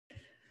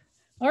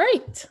All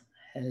right.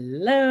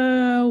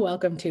 Hello.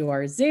 Welcome to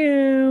our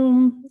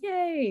Zoom.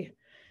 Yay.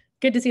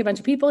 Good to see a bunch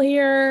of people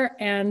here.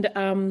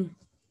 And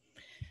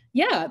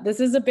yeah, this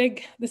is a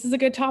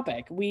good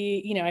topic.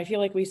 I feel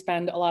like we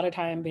spend a lot of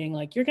time being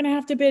like, you're going to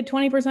have to bid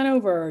 20%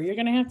 over. You're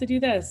going to have to do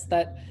this.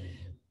 That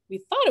we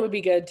thought it would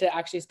be good to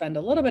actually spend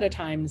a little bit of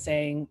time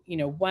saying,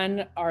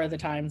 when are the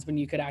times when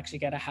you could actually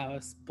get a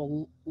house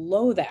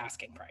below the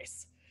asking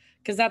price?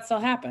 Because that still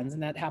happens.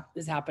 And that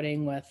is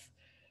happening with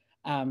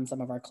some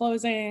of our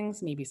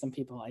closings, maybe some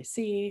people I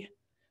see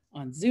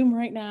on Zoom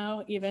right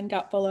now even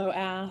got below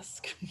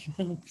ask.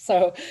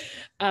 So,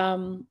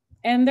 and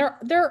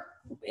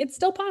it's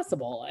still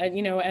possible.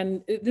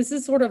 And this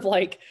is sort of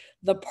like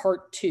the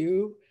part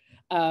two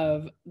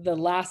of the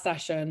last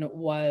session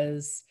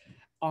was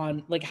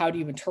on like, how do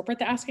you interpret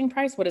the asking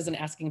price? What does an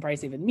asking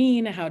price even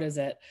mean? How does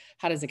it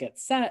get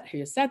set?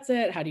 Who sets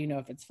it? How do you know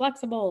if it's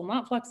flexible,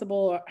 not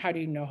flexible? How do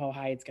you know how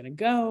high it's going to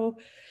go?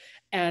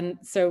 And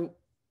so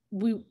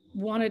we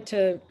wanted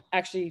to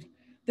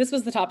this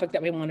was the topic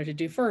that we wanted to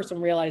do first,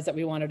 and realized that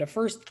we wanted to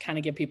first kind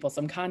of give people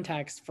some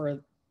context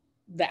for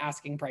the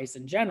asking price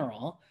in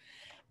general,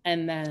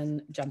 and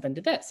then jump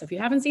into this. So if you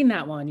haven't seen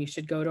that one, you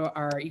should go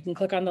to you can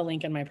click on the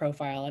link in my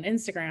profile on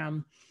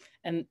Instagram,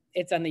 and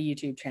it's on the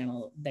YouTube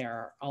channel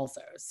there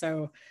also.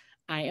 So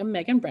I am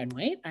Megan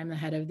Brenwhite. I'm the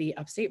head of the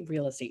Upstate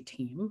real estate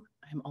team.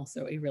 I'm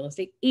also a real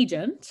estate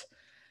agent.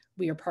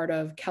 We are part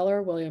of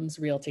Keller Williams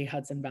Realty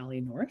Hudson Valley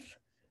North.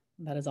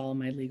 That is all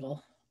my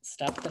legal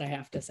stuff that I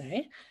have to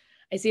say.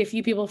 I see a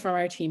few people from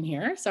our team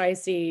here. So I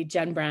see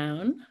Jen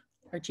Brown,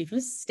 our chief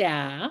of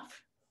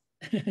staff.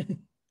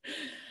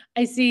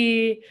 I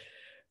see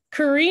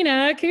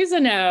Karina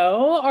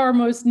Cousineau, our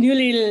most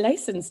newly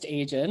licensed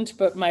agent,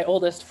 but my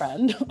oldest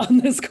friend on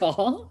this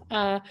call.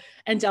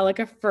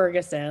 Angelica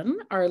Ferguson,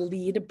 our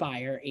lead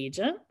buyer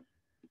agent.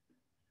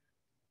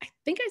 I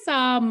think I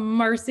saw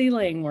Marcy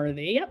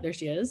Langworthy. Yep, there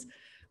she is.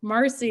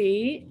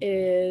 Marcy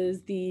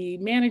is the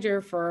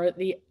manager for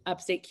the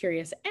Upstate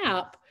Curious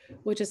app,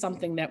 which is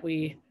something that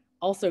we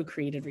also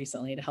created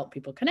recently to help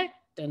people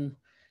connect and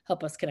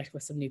help us connect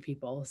with some new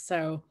people.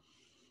 So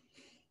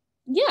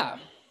yeah.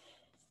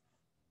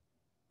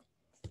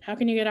 How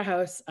can you get a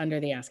house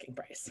under the asking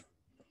price?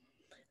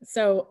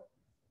 So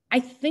I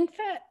think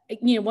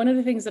that, one of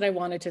the things that I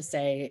wanted to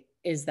say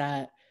is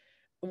that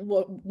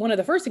one of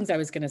the first things I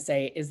was going to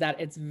say is that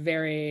it's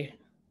very,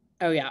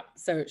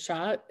 so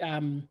Shah,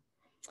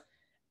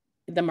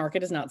 the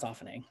market is not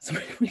softening. So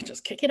we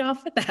just kick it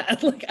off with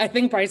that. Like, I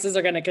think prices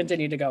are going to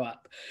continue to go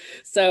up.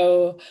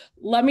 So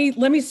let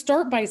me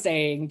start by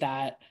saying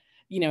that,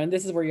 and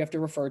this is where you have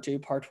to refer to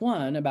part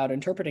one about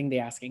interpreting the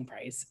asking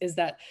price, is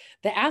that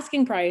the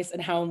asking price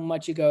and how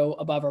much you go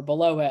above or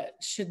below it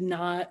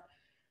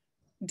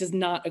does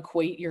not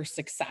equate your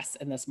success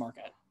in this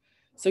market.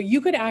 So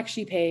you could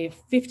actually pay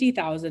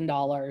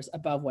 $50,000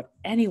 above what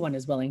anyone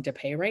is willing to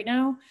pay right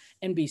now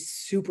and be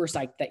super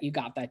psyched that you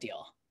got that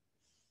deal.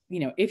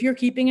 If you're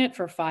keeping it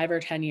for 5 or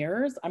 10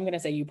 years, I'm going to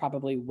say you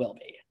probably will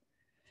be.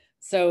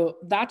 So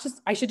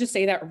I should just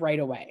say that right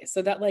away.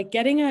 So that like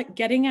getting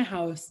a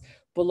house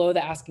below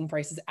the asking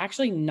price is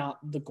actually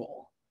not the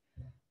goal.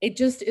 It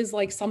just is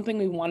like something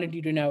we wanted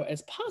you to know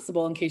as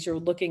possible in case you're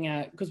looking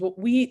at, because what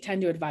we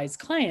tend to advise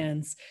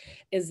clients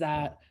is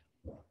that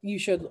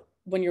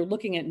when you're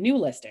looking at new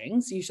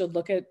listings, you should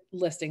look at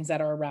listings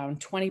that are around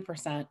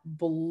 20%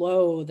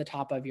 below the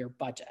top of your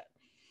budget.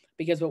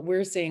 Because what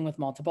we're seeing with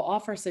multiple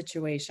offer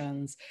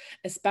situations,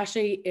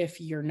 especially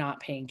if you're not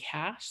paying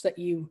cash, that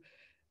you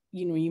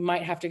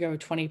might have to go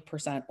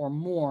 20% or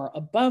more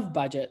above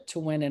budget to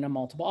win in a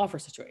multiple offer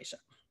situation.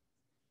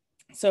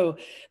 So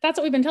that's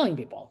what we've been telling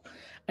people.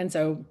 And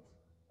so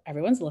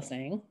everyone's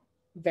listening,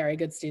 very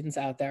good students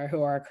out there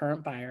who are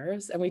current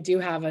buyers. And we do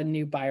have a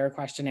new buyer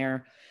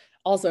questionnaire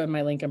also in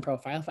my LinkedIn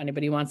profile if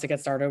anybody wants to get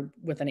started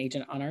with an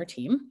agent on our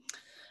team.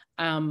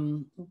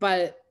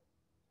 But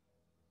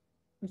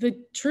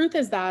the truth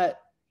is that,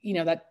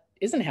 that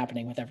isn't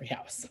happening with every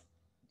house.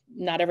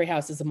 Not every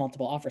house is a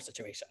multiple offer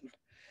situation.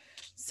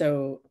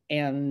 So,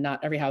 and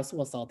not every house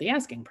will sell at the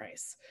asking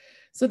price.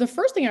 So the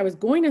first thing I was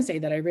going to say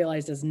that I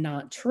realized is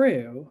not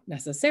true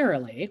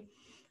necessarily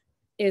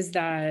is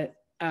that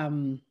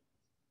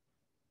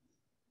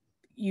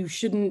you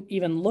shouldn't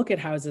even look at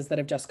houses that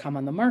have just come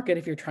on the market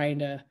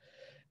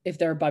if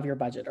they're above your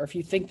budget, or if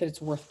you think that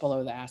it's worth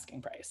below the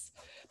asking price,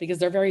 because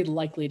they're very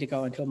likely to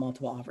go into a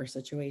multiple offer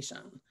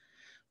situation.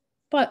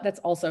 But that's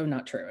also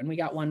not true. And we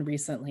got one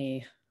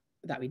recently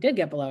that we did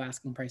get below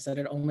asking price that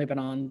had only been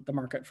on the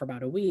market for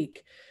about a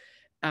week.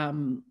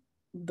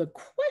 The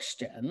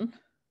question,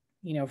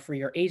 for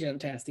your agent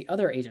to ask the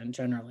other agent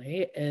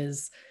generally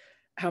is,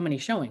 how many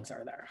showings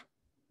are there?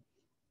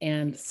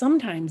 And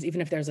sometimes, even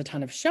if there's a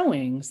ton of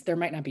showings, there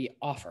might not be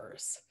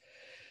offers.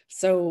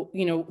 So,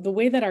 the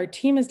way that our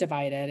team is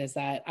divided is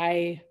that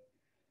I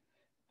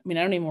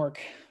don't even work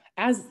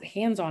as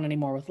hands-on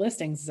anymore with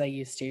listings as I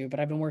used to, but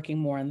I've been working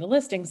more on the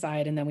listing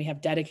side. And then we have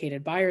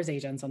dedicated buyer's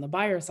agents on the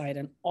buyer side,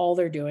 and all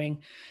they're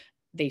doing,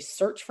 they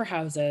search for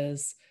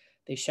houses,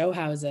 they show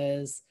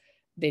houses,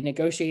 they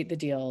negotiate the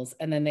deals,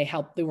 and then they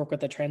work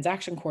with the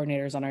transaction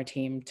coordinators on our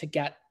team to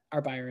get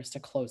our buyers to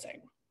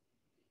closing.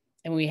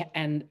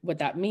 And what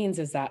that means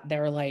is that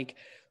they're like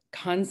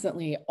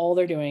constantly, all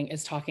they're doing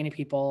is talking to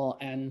people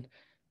and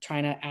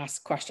trying to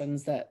ask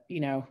questions that, you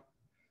know,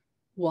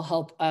 will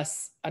help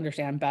us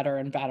understand better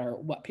and better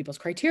what people's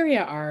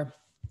criteria are.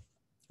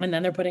 And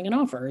then they're putting in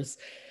offers,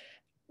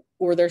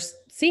 or they're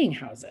seeing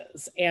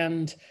houses.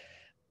 And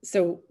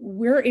so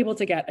we're able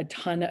to get a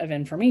ton of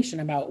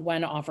information about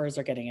when offers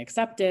are getting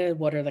accepted,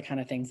 what are the kind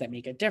of things that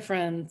make a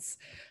difference.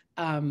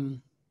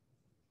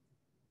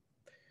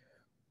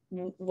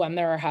 When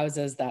there are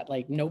houses that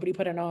like nobody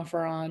put an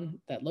offer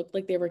on that looked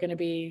like they were going to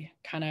be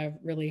kind of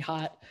really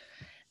hot.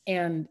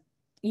 And,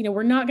 you know,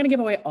 we're not going to give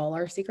away all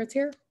our secrets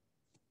here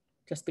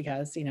just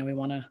because, you know, we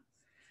want to,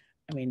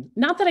 I mean,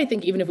 not that I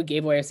think even if we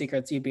gave away our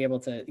secrets, you'd be able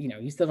to, you know,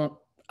 you still don't,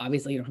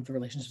 obviously you don't have the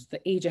relationships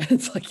with the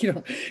agents, like you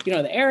know,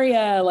 the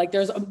area, like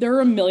there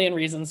are a million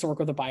reasons to work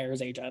with a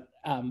buyer's agent,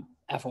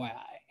 FYI.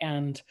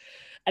 And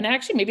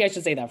actually, maybe I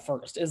should say that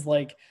first is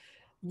like,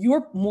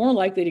 you're more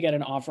likely to get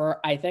an offer,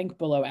 I think,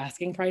 below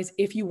asking price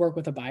if you work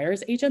with a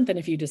buyer's agent than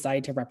if you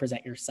decide to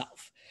represent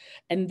yourself.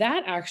 And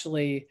that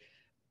actually,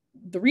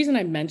 the reason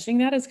I'm mentioning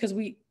that is because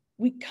we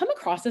come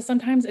across this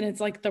sometimes, and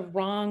it's like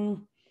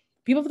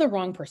people have the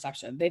wrong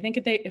perception. They think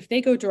if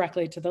they go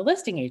directly to the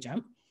listing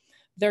agent,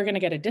 they're going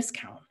to get a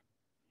discount.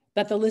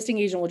 That the listing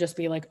agent will just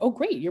be like, oh,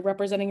 great, you're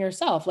representing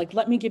yourself. Like,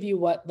 let me give you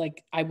what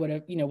like I would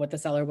have, you know, what the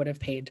seller would have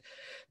paid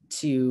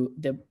to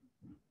the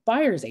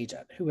buyer's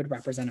agent who would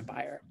represent a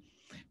buyer.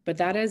 But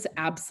that is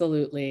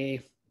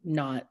absolutely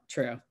not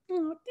true.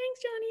 Oh,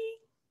 thanks, Johnny.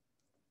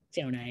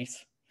 So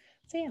nice.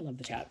 Say, I love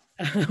the chat.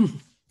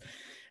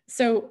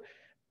 So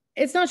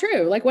it's not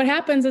true. Like what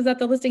happens is that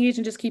the listing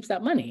agent just keeps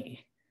that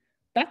money.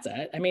 That's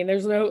it. I mean,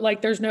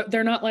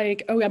 they're not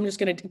like, oh, I'm just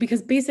going to,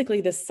 because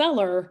basically the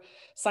seller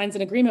signs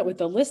an agreement with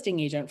the listing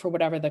agent for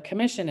whatever the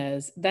commission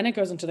is. Then it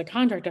goes into the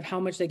contract of how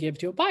much they give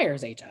to a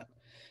buyer's agent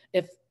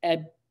if a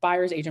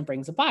buyer's agent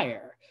brings a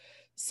buyer.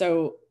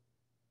 So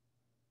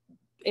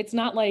it's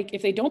not like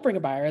if they don't bring a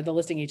buyer, the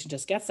listing agent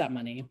just gets that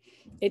money.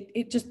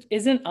 It just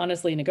isn't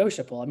honestly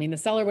negotiable. I mean, the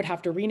seller would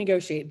have to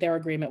renegotiate their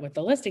agreement with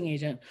the listing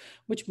agent,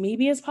 which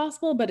maybe is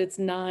possible, but it's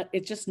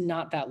just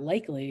not that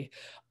likely.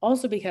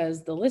 Also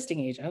because the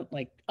listing agent,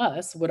 like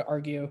us, would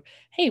argue,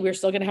 hey, we're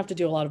still going to have to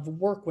do a lot of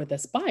work with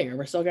this buyer.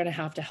 We're still going to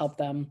have to help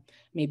them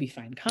maybe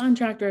find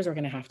contractors. We're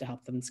going to have to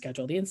help them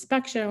schedule the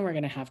inspection. We're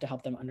going to have to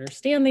help them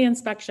understand the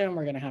inspection.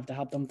 We're going to have to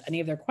help them with any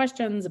of their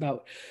questions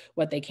about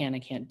what they can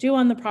and can't do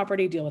on the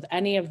property, deal with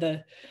any of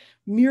the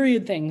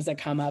myriad things that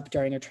come up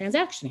during a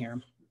transaction here.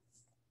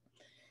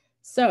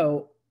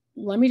 So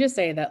let me just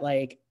say that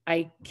like,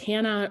 I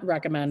cannot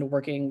recommend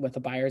working with a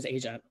buyer's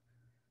agent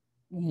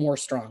more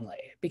strongly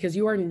because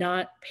you are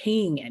not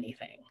paying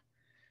anything.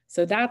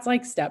 So that's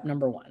like step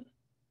number one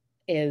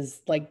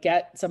is like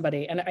get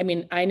somebody. And I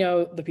mean, I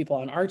know the people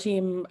on our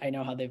team, I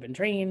know how they've been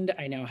trained.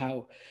 I know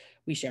how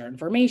we share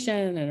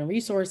information and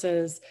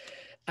resources.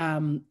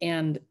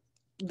 And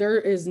there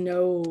is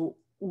no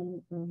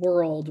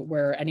world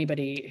where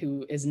anybody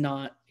who is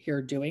not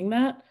here doing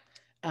that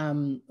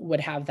would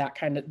have that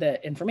kind of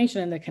the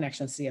information and the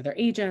connections to the other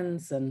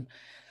agents and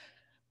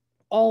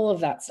all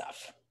of that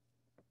stuff.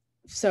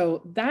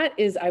 So that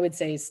is, I would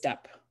say,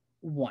 step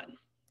one.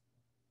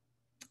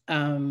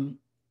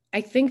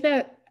 I think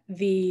that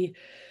the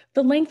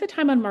length of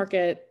time on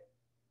market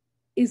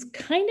is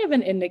kind of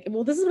an indicator.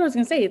 Well, this is what I was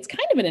going to say. It's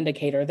kind of an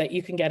indicator that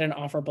you can get an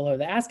offer below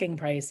the asking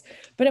price,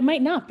 but it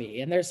might not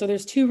be. And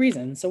there's two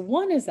reasons. So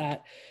one is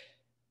that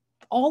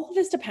all of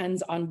this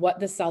depends on what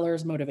the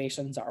seller's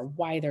motivations are,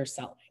 why they're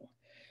selling.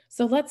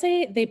 So let's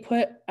say they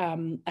put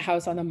a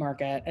house on the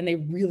market and they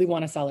really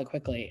want to sell it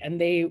quickly,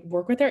 and they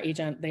work with their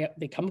agent.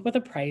 They come up with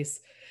a price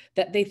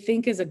that they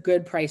think is a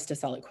good price to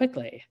sell it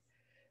quickly.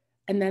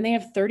 And then they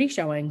have 30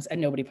 showings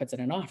and nobody puts in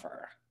an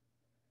offer.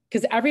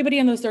 Because everybody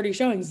in those 30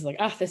 showings is like,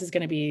 oh, this is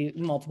going to be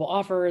multiple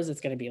offers.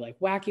 It's going to be like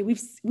wacky.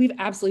 We've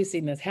absolutely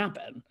seen this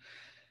happen.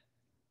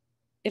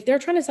 If they're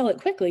trying to sell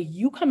it quickly,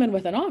 you come in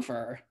with an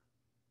offer,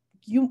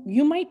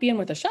 you might be in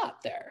with a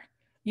shop there.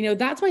 You know,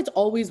 that's why it's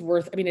always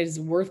worth, I mean, it is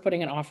worth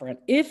putting an offer in.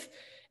 If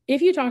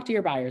you talk to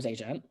your buyer's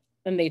agent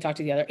and they talk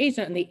to the other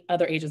agent and the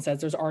other agent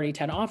says there's already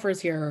 10 offers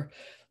here,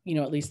 you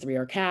know, at least 3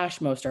 are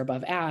cash, most are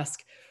above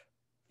ask,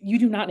 you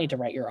do not need to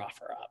write your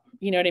offer up.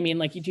 You know what I mean?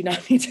 Like you do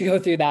not need to go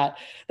through that.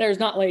 There's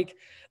not like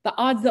the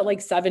odds that like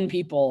 7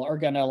 people are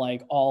going to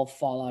like all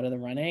fall out of the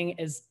running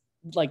is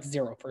like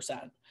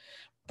 0%.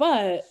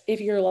 But if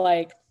you're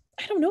like,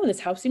 I don't know, this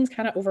house seems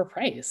kind of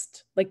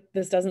overpriced. Like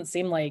this doesn't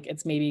seem like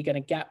it's maybe going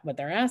to get what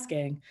they're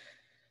asking.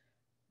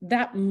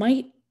 That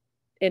might,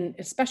 and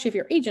especially if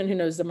your agent who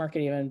knows the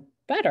market even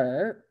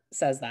better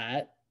says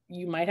that,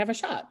 you might have a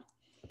shot.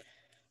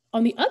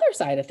 On the other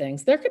side of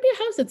things, there could be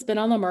a house that's been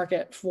on the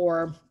market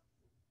for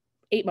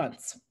 8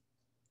 months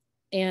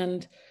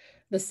and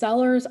the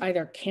sellers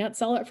either can't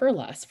sell it for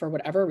less for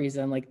whatever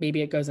reason, like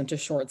maybe it goes into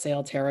short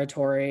sale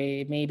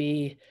territory,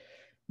 maybe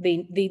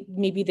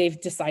maybe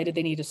they've decided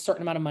they need a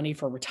certain amount of money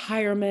for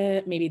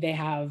retirement, maybe they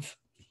have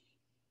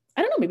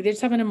I don't know, maybe they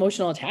just have an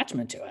emotional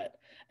attachment to it.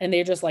 And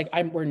they're just like,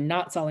 we're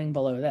not selling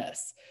below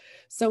this.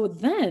 So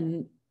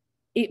then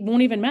it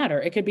won't even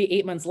matter. It could be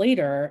 8 months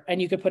later, and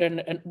you could put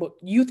in what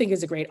you think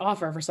is a great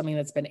offer for something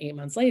that's been 8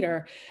 months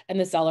later, and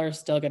the seller is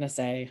still going to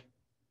say,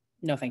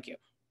 no, thank you.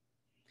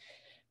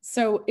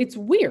 So it's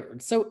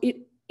weird. So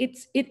it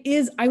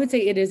is, I would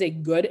say it is a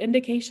good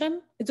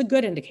indication. It's a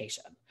good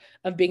indication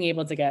of being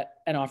able to get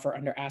an offer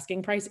under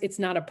asking price. It's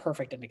not a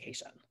perfect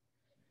indication.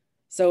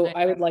 So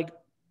I would like,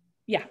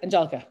 yeah,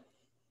 Angelica.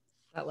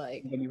 That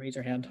like, when you raise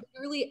your hand.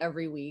 Literally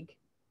every week,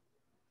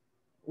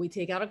 we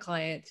take out a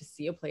client to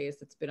see a place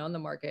that's been on the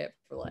market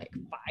for like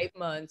 5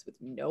 months with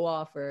no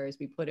offers.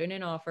 We put in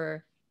an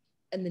offer,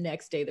 and the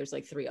next day there's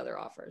like 3 other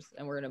offers,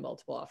 and we're in a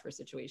multiple offer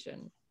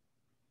situation.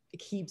 It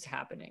keeps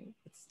happening.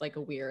 It's like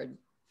a weird.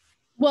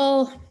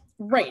 Well,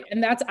 right.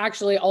 And that's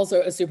actually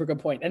also a super good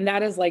point. And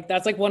that is like,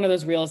 that's like one of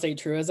those real estate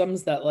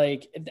truisms that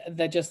like,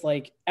 that just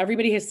like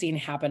everybody has seen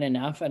happen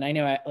enough. And I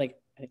know I think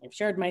I've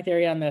shared my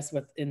theory on this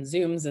in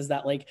Zooms, is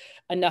that like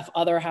enough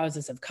other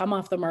houses have come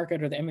off the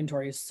market, or the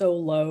inventory is so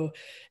low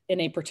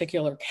in a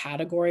particular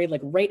category,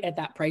 like right at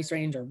that price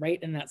range or right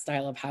in that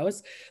style of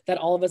house, that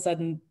all of a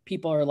sudden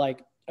people are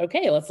like,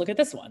 okay, let's look at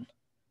this one,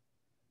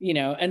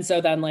 And so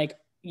then like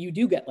you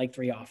do get like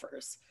 3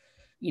 offers,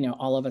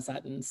 all of a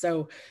sudden.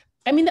 So,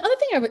 I mean, the other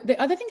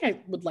thing I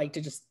would like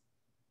to just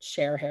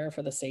share here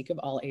for the sake of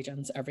all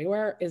agents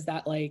everywhere is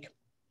that like,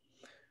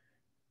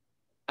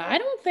 I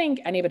don't think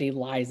anybody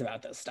lies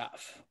about this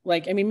stuff.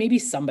 Like, I mean, maybe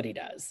somebody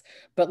does,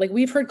 but like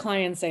we've heard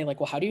clients say like,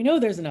 well, how do you know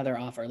there's another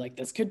offer? Like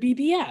this could be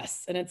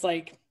BS. And it's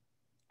like,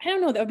 I don't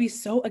know, that would be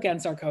so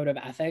against our code of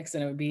ethics.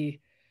 And it would be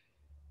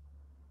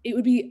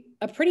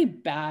a pretty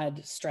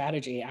bad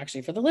strategy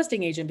actually for the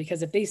listing agent,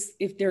 because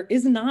if there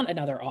is not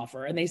another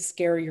offer and they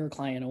scare your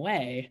client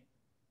away,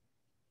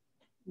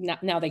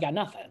 now they got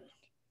nothing,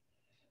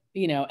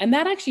 and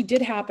that actually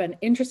did happen.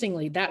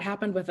 Interestingly, that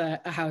happened with a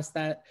house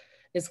that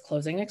is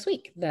closing next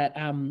week that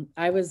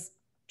I was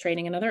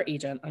training another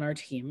agent on our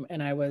team,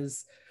 and it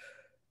was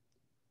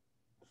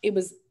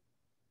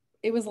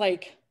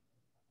like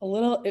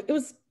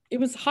it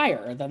was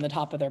higher than the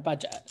top of their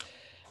budget,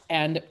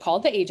 and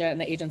called the agent,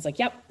 and the agent's like,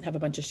 yep, have a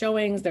bunch of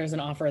showings. There's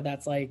an offer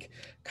that's like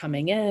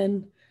coming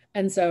in.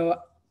 And so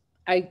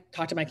I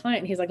talked to my client,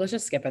 and he's like, let's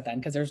just skip it then,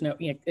 because there's no,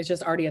 it's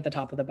just already at the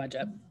top of the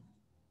budget.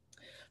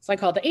 So I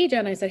called the agent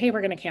and I said, hey,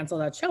 we're going to cancel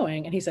that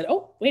showing. And he said,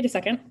 oh, wait a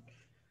second.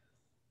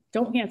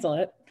 Don't cancel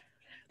it.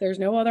 There's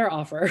no other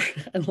offer.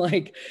 And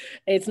like,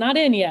 it's not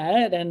in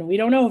yet. And we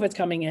don't know if it's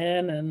coming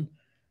in. And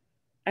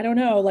I don't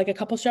know, like a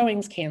couple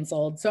showings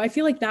canceled. So I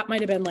feel like that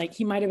might've been like,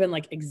 he might've been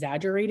like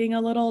exaggerating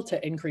a little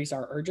to increase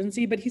our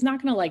urgency, but he's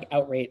not going to like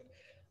outright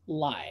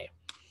lie.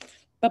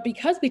 But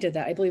because we did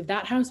that, I believe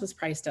that house was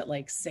priced at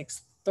like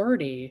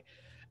 630,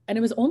 and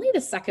it was only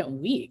the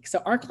second week.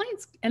 So our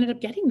clients ended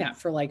up getting that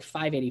for like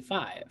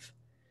 585.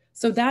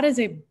 So that is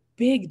a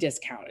big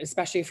discount,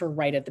 especially for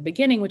right at the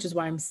beginning, which is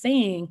why I'm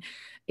saying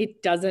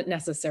it doesn't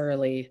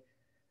necessarily,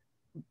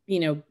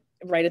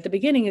 right at the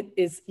beginning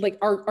is like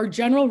our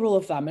general rule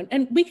of thumb.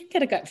 And we can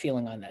get a gut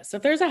feeling on this. So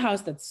if there's a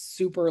house that's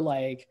super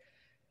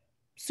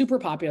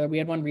popular, we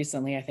had one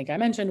recently, I think I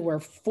mentioned,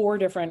 where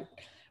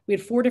we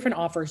had 4 different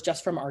offers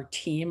just from our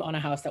team on a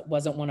house that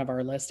wasn't one of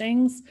our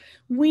listings.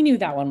 We knew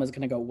that one was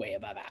going to go way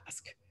above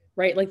ask,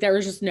 right? Like there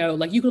was just no,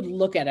 like you could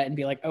look at it and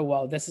be like, oh,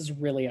 wow, this is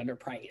really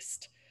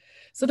underpriced.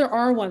 So there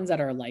are ones that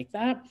are like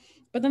that,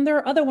 but then there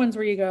are other ones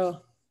where you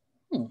go,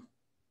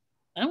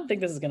 I don't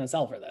think this is going to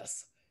sell for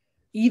this,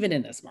 even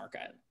in this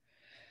market.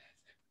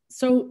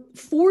 So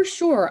for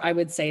sure, I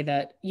would say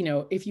that,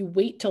 if you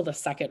wait till the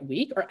second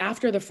week or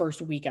after the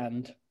first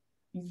weekend,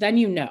 then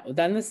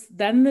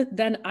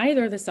then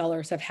either the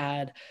sellers have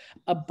had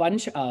a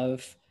bunch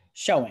of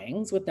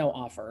showings with no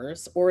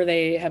offers, or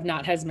they have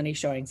not had as many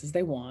showings as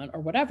they want, or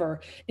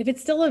whatever. If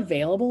it's still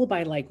available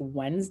by like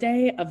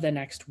Wednesday of the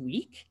next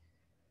week,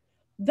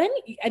 then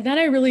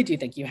I really do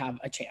think you have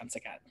a chance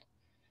again.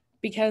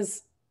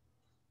 Because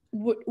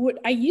what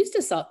I used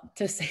to say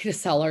to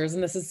sellers,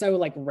 and this is so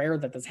like rare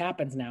that this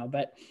happens now,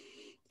 but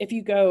if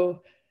you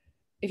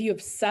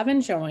have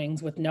 7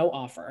 showings with no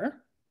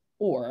offer,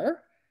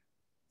 or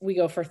we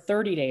go for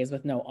 30 days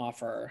with no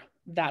offer,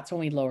 that's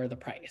when we lower the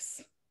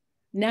price.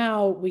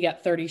 Now we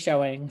get 30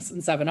 showings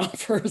and 7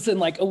 offers in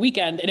like a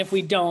weekend. And if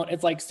we don't,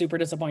 it's like super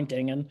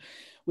disappointing. And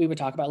we would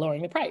talk about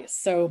lowering the price.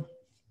 So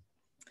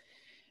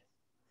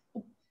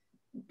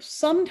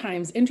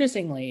sometimes,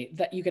 interestingly,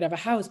 that you could have a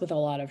house with a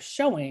lot of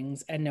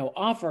showings and no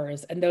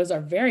offers, and those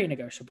are very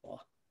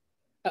negotiable.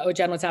 Oh,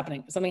 Jen, what's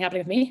happening? Something happening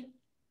with me?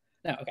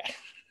 No, okay.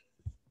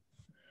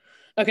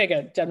 Okay,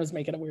 good. Jen was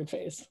making a weird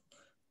face.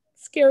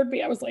 Scared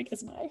me. I was like,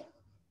 is my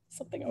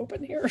something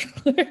open here?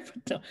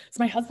 No. Is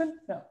my husband?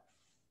 No.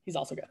 He's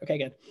also good. Okay,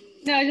 good.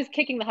 No, I was just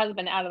kicking the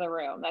husband out of the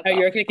room. That's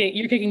you're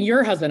kicking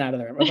your husband out of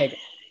the room. Okay, good.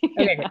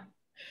 Okay, yeah.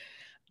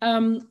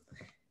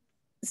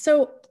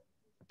 Good.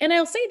 And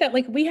I'll say that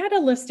like we had a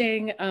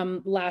listing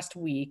last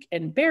week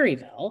in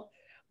Berryville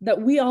that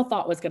we all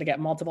thought was going to get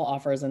multiple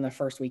offers in the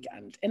first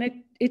weekend.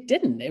 And it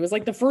didn't. It was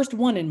like the first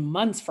one in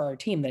months for our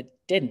team that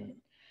didn't.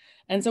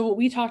 And so what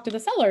we talked to the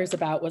sellers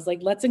about was like,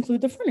 let's include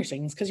the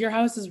furnishings because your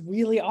house is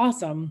really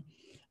awesome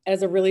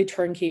as a really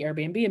turnkey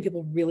Airbnb and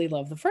people really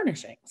love the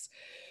furnishings.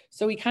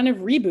 So we kind of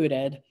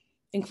rebooted,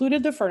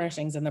 included the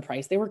furnishings in the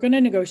price. They were going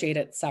to negotiate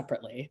it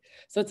separately.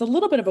 So it's a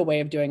little bit of a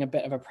way of doing a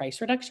bit of a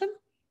price reduction,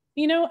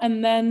 you know,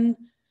 and then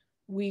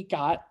we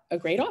got a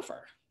great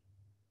offer.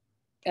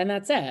 And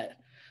that's it.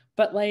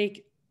 But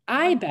like,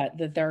 I bet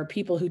that there are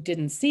people who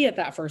didn't see it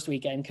that first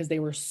weekend because they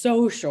were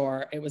so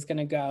sure it was going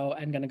to go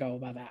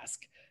above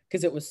ask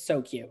because it was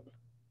so cute.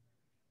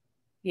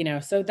 You know,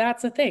 so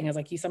that's the thing is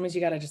like, sometimes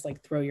you got to just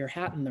like throw your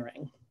hat in the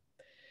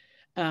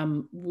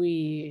ring.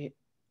 We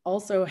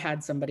also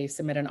had somebody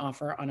submit an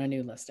offer on a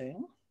new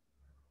listing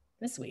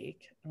this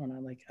week. I want to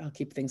like, I'll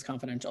keep things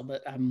confidential,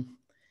 but,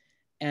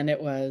 and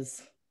it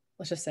was,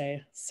 let's just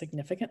say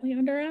significantly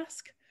under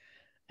ask,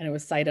 and it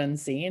was sight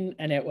unseen.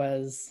 And it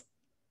was,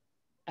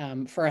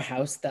 for a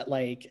house that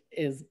like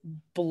is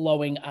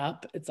blowing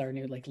up. It's our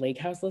new like lake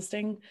house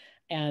listing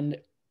and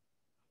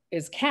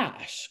is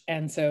cash.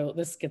 And so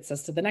this gets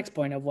us to the next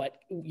point of what,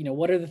 you know,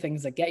 what are the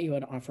things that get you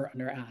an offer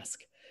under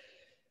ask?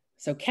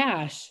 So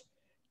cash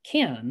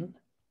can,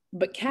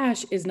 but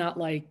cash is not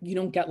like, you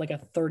don't get like a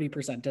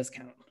 30%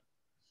 discount,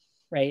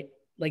 right?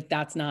 Like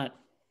that's not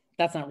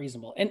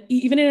reasonable. And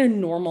even in a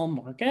normal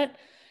market,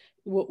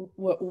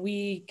 what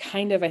we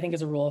kind of, I think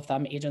is a rule of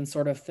thumb, agents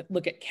sort of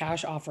look at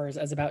cash offers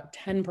as about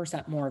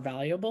 10% more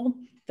valuable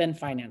than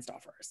financed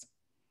offers,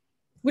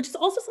 which is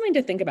also something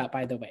to think about,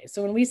 by the way.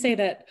 So when we say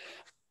that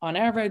on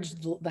average,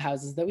 the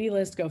houses that we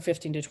list go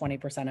 15 to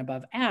 20%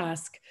 above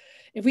ask,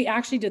 if we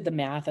actually did the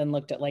math and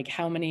looked at like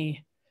how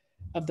many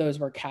of those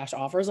were cash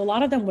offers, a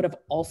lot of them would have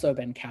also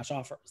been cash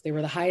offers. They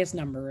were the highest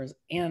numbers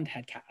and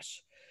had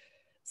cash.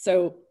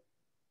 So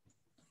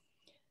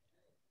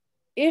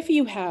if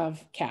you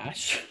have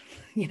cash,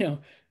 you know,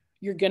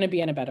 you're going to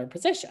be in a better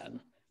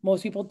position.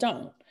 Most people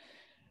don't.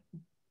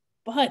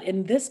 But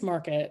in this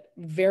market,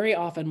 very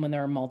often when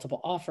there are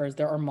multiple offers,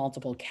 there are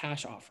multiple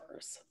cash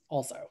offers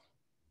also.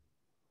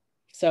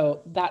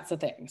 So that's the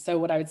thing. So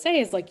what I would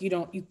say is like,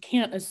 you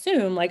can't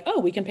assume like,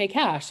 oh, we can pay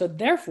cash, so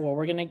therefore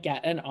we're going to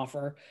get an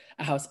offer,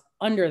 a house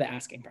under the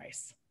asking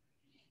price.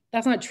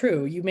 That's not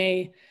true.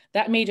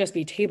 That may just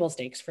be table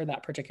stakes for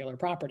that particular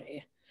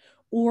property.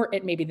 Or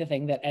it may be the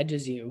thing that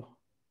edges you,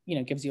 you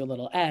know, gives you a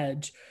little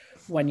edge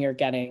when you're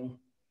getting,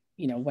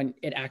 you know, when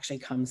it actually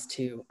comes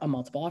to a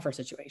multiple offer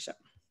situation.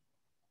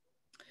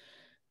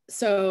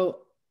 So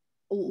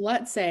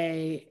let's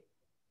say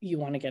you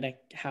want to get a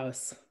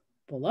house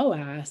below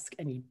ask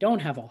and you don't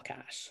have all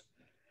cash,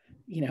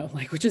 you know,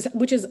 like, which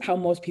is how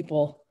most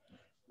people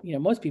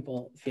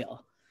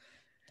feel.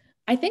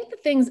 I think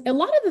a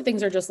lot of the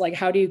things are just like,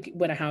 how do you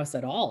win a house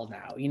at all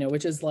now, you know,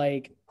 which is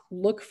like,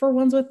 look for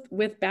ones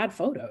with bad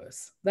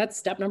photos. That's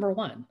step number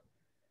one.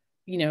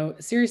 You know,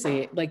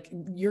 seriously, like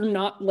you're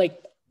not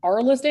like,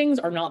 our listings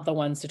are not the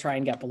ones to try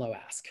and get below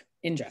ask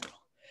in general,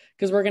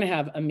 because we're going to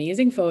have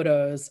amazing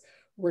photos.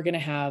 We're going to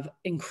have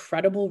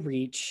incredible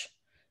reach.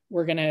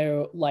 We're going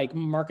to like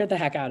market the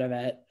heck out of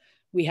it.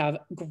 We have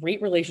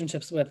great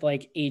relationships with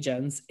like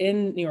agents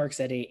in New York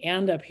City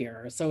and up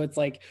here. So it's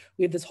like,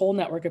 we have this whole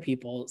network of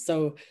people.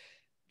 So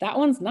that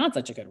one's not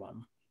such a good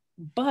one,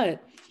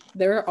 but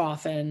there are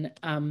often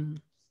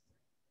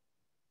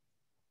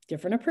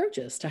different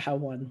approaches to how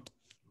one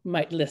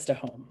might list a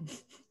home.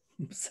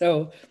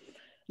 So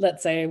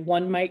let's say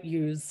one might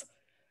use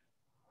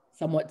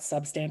somewhat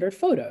substandard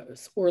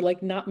photos or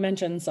like not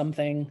mention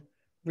something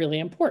really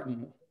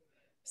important.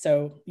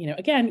 So, you know,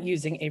 again,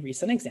 using a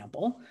recent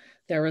example,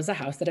 there was a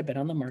house that had been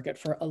on the market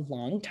for a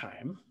long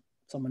time.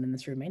 Someone in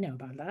this room may know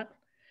about that.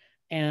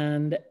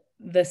 And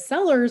the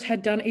sellers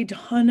had done a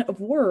ton of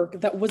work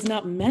that was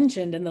not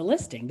mentioned in the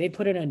listing. They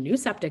put in a new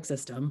septic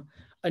system,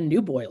 a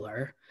new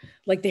boiler,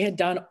 like they had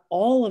done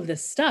all of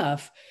this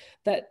stuff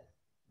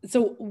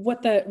so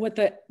what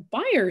the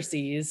buyer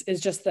sees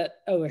is just that,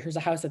 oh, here's a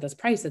house at this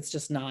price. It's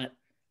just not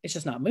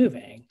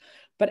moving.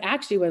 But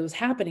actually what was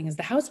happening is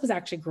the house was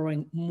actually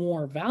growing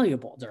more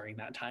valuable during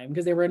that time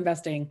because they were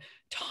investing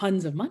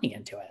tons of money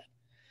into it.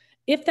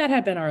 If that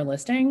had been our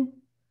listing,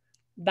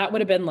 that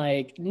would have been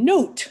like,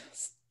 note,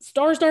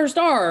 star,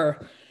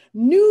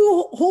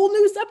 whole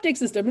new septic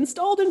system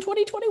installed in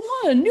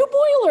 2021, new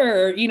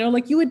boiler, you know,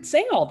 like you would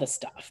say all this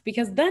stuff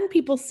because then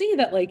people see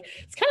that like,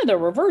 it's kind of the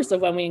reverse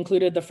of when we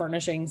included the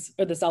furnishings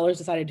or the sellers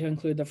decided to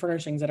include the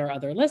furnishings at our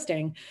other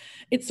listing.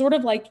 It's sort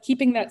of like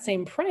keeping that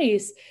same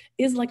price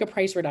is like a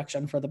price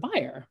reduction for the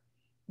buyer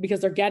because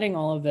they're getting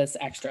all of this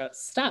extra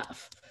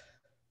stuff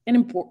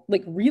and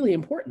like really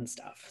important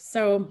stuff.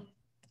 So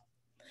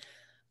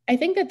I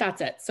think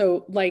that's it.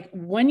 So like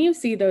when you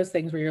see those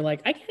things where you're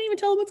like, I can't even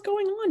tell what's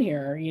going on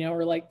here, you know,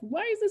 or like,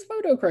 why is this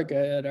photo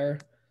crooked? Or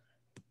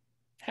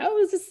how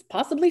is this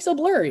possibly so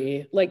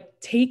blurry? Like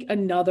take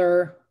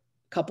another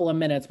couple of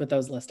minutes with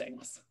those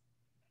listings.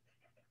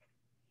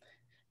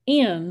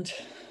 And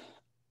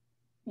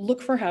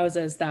look for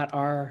houses that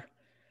are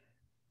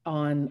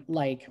on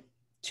like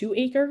 2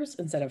 acres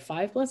instead of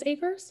 5+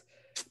 acres,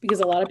 because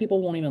a lot of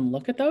people won't even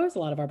look at those. A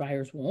lot of our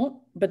buyers won't,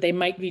 but they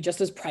might be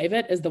just as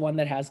private as the one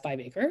that has 5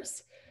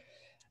 acres.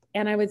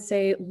 And I would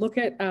say, look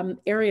at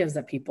areas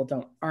that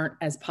people aren't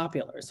as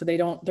popular. So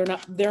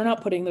they're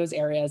not putting those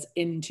areas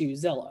into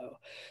Zillow.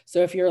 So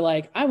if you're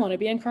like, I want to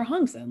be in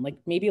Carhungson, like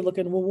maybe look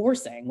in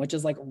Wawarsing, which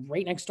is like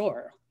right next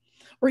door,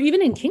 or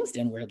even in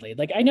Kingston, weirdly.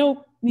 Like I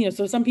know,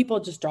 so some people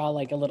just draw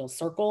like a little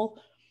circle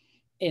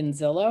in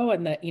Zillow,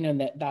 and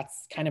that,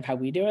 that's kind of how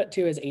we do it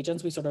too as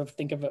agents. We sort of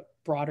think of a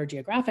broader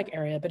geographic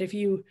area, but if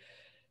you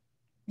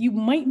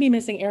might be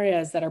missing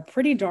areas that are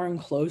pretty darn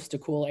close to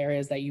cool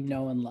areas that you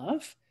know and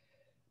love,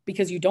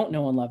 because you don't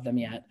know and love them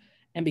yet.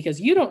 And because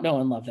you don't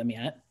know and love them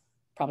yet,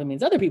 probably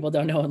means other people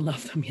don't know and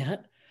love them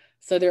yet.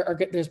 So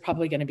there's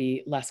probably going to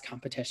be less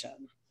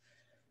competition.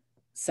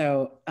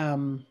 So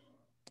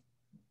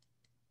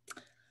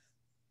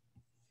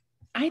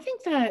I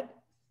think that,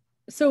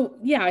 so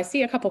yeah, I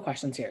see a couple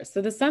questions here.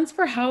 So the sense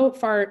for how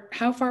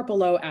far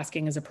below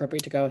asking is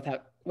appropriate to go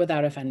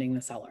without offending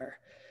the seller.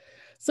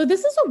 So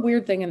this is a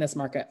weird thing in this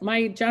market.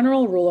 My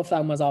general rule of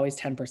thumb was always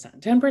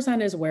 10%.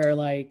 10% is where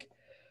like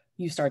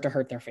you start to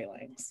hurt their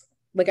feelings.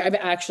 Like I've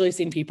actually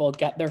seen people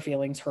get their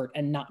feelings hurt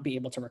and not be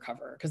able to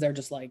recover because they're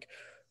just like,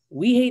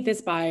 we hate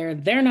this buyer.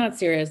 They're not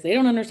serious. They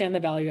don't understand the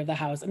value of the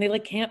house, and they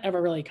like can't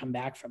ever really come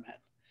back from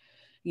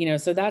it.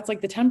 So that's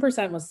like the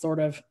 10% was sort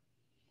of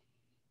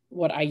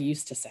what I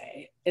used to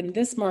say. In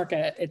this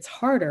market, it's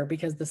harder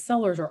because the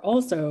sellers are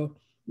also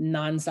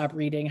nonstop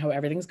reading how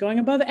everything's going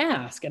above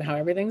ask and how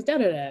everything's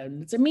da-da-da,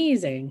 and it's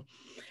amazing.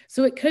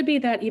 So it could be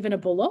that even a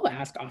below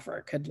ask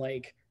offer could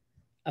like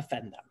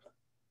offend them.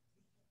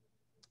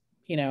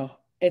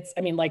 It's,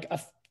 like a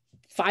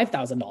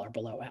 $5,000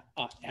 below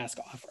ask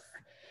offer.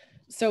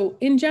 So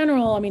in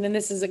general, and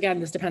this is, again,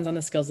 this depends on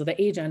the skills of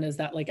the agent, is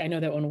that like, I know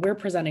that when we're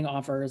presenting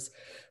offers,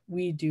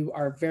 we do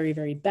our very,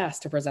 very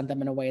best to present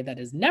them in a way that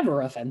is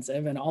never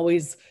offensive and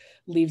always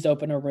leaves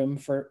open room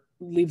for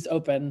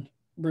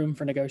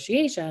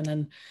negotiation.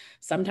 And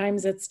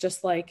sometimes it's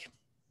just like,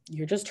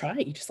 you just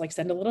like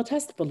send a little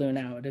test balloon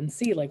out and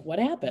see like what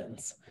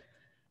happens.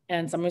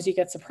 And sometimes you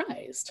get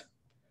surprised.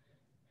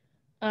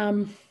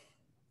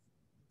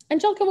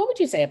 Angelica, what would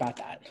you say about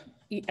that?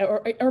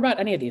 Or about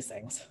any of these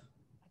things?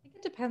 I think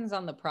it depends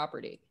on the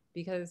property,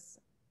 because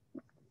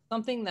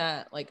some things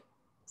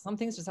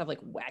just have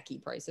like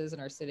wacky prices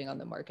and are sitting on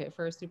the market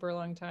for a super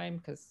long time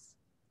because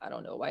I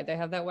don't know why they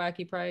have that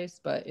wacky price.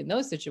 But in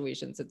those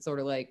situations, it's sort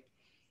of like,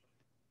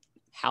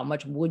 how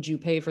much would you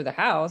pay for the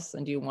house?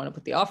 And do you want to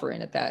put the offer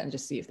in at that and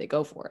just see if they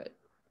go for it?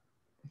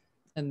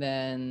 And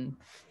then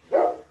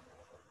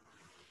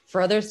for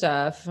other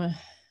stuff,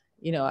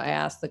 I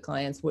ask the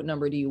clients, what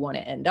number do you want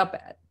to end up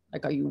at?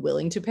 Like, are you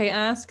willing to pay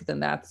ask? Then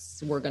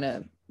we're going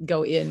to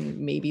go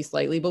in maybe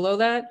slightly below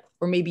that,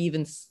 or maybe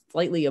even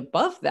slightly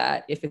above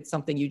that if it's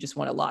something you just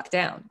want to lock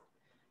down.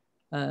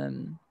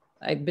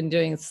 I've been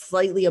doing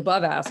slightly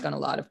above ask on a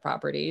lot of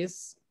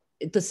properties.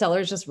 The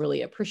sellers just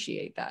really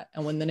appreciate that.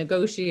 And when the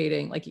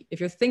negotiating, like if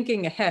you're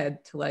thinking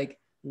ahead to like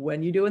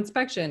when you do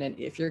inspection and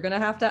if you're going to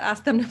have to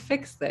ask them to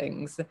fix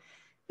things,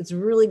 it's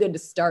really good to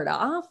start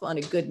off on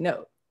a good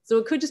note. So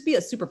it could just be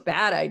a super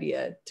bad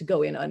idea to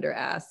go in under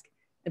ask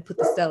and put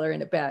the seller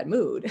in a bad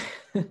mood.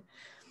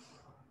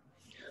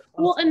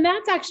 Well, and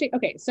that's actually,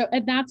 okay. So,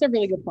 and that's a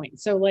really good point.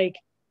 So like,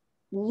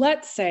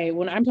 let's say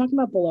when I'm talking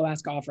about below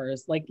ask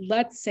offers, like,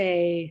 let's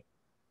say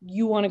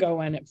you want to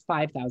go in at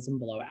 5,000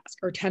 below ask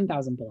or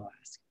 10,000 below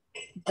ask.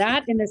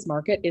 That in this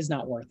market is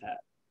not worth it.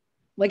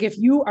 Like if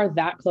you are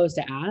that close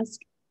to ask,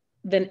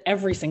 then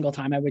every single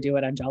time I would do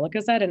what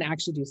Angelica said and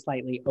actually do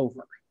slightly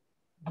over.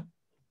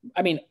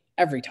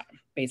 Every time,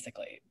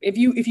 basically. If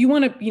you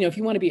want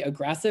to be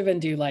aggressive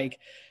and do like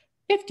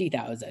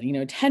 50,000,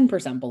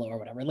 10% below or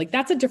whatever, like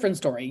that's a different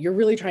story. You're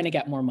really trying to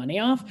get more money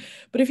off.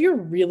 But if you're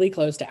really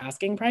close to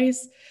asking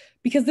price,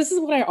 because this is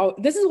what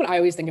I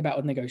always think about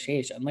with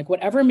negotiation, like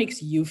whatever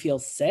makes you feel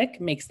sick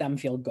makes them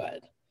feel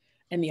good,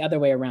 and the other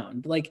way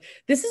around. Like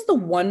this is the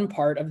one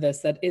part of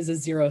this that is a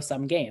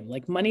zero-sum game.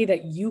 Like money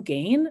that you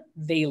gain,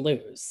 they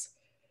lose.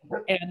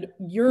 And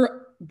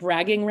your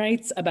bragging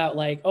rights about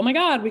like, oh my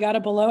God, we got a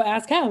below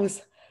ask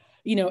house,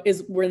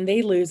 is when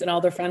they lose and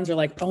all their friends are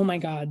like, oh my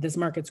God, this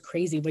market's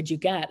crazy. What'd you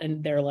get?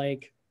 And they're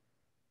like,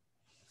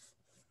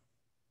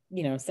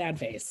 sad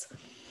face.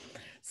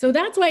 So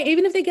that's why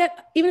even if they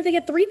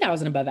get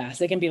 3,000 above ask,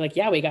 they can be like,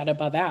 yeah, we got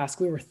above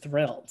ask. We were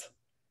thrilled.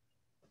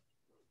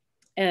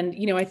 And,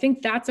 I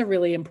think that's a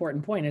really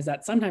important point, is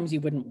that sometimes you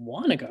wouldn't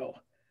want to go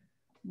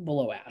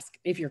below ask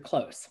if you're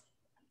close.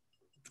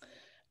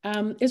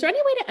 Is there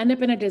any way to end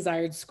up in a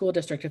desired school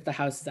district if the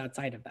house is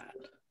outside of that?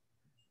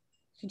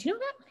 Did you know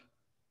that?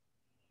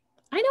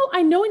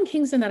 I know in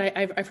Kingston that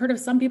I've heard of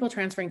some people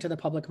transferring to the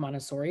public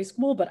Montessori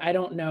school, but I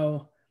don't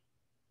know.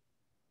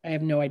 I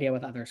have no idea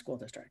with other school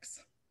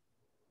districts.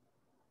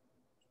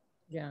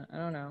 Yeah, I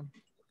don't know.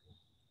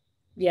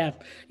 Yeah,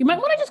 you might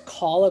want to just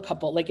call a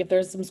couple, like if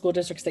there's some school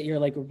districts that you're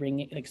like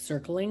ringing, like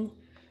circling,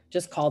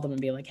 just call them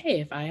and be like,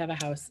 hey, if I have a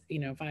house,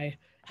 if I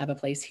have a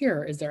place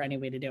here, is there any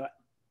way to do it?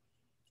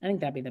 I think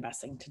that'd be the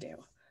best thing to do.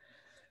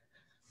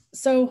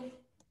 So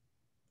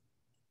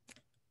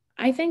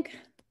I think,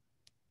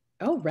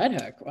 oh, Red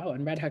Hook. Oh,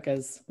 and Red Hook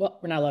is, well,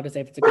 we're not allowed to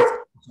say if it's a good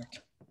school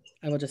district.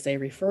 I will just say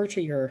refer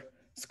to your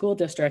school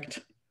district,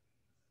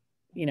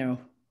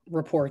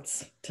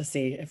 reports to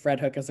see if Red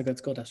Hook is a good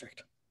school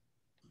district.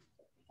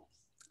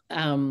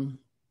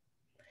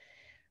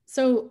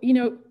 So,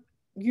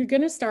 you're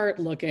going to start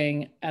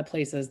looking at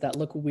places that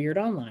look weird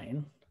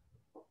online.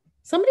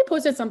 Somebody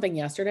posted something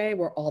yesterday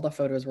where all the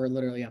photos were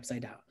literally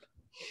upside down.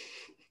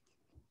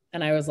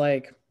 And I was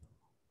like,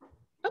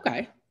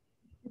 okay,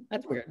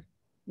 that's weird.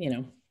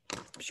 I'm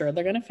sure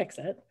they're going to fix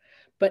it.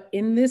 But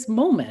in this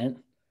moment,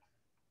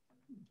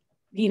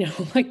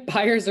 like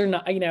buyers are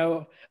not, I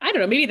don't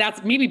know,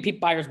 maybe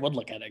buyers would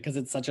look at it because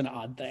it's such an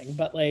odd thing.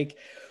 But like,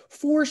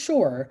 for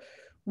sure,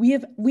 we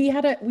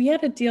had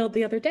a deal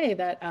the other day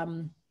that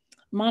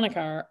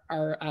Monica,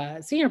 our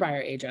senior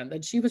buyer agent,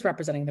 that she was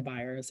representing the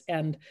buyers,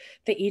 and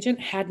the agent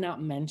had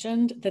not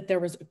mentioned that there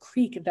was a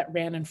creek that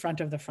ran in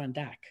front of the front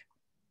deck.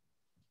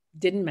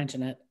 Didn't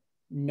mention it,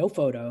 no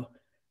photo,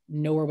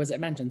 nowhere was it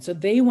mentioned. So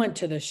they went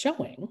to the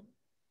showing,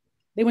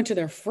 they went to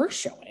their first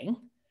showing,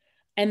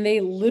 and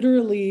they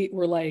literally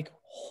were like,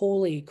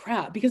 holy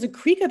crap, because a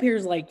creek up here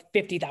is like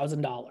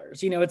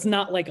 $50,000. It's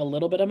not like a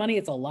little bit of money,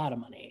 it's a lot of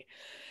money.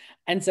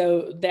 And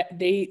so that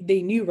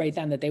they knew right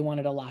then that they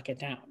wanted to lock it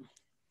down.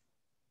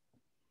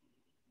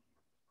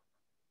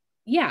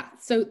 Yeah,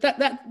 so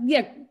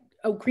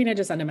oh, Karina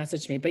just sent a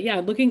message to me, but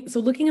yeah, looking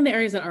in the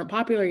areas that aren't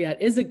popular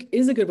yet is a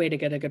good way to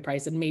get a good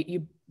price and make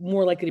you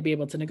more likely to be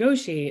able to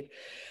negotiate.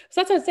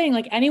 So that's what I was saying,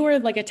 like anywhere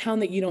like a town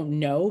that you don't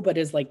know, but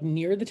is like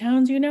near the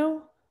towns,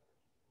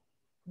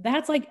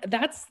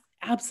 that's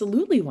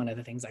absolutely one of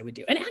the things I would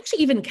do. And actually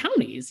even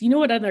counties,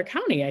 what other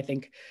county I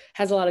think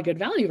has a lot of good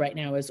value right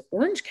now is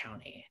Orange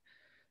County,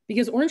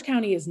 because Orange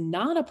County is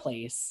not a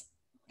place,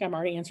 I'm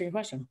already answering your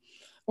question.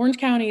 Orange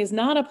County is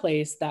not a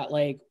place that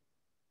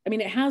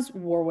it has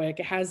Warwick,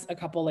 it has a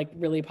couple like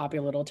really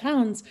popular little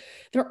towns.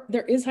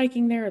 There is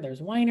hiking there,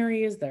 there's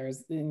wineries,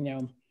 there's,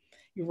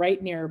 you're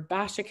right near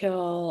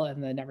Bashkill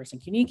and the Never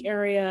Sink Unique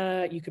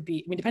area. You could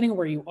be, depending on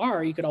where you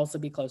are, you could also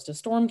be close to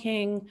Storm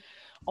King.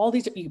 All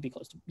these, you could be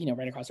close to,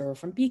 right across the river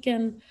from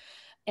Beacon.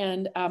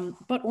 And,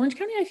 but Orange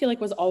County, I feel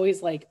like was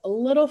always like a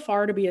little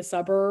far to be a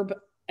suburb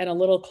and a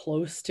little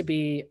close to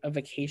be a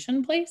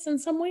vacation place in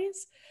some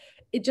ways.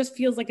 It just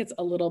feels like it's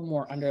a little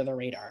more under the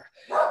radar.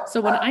 So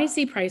when I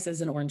see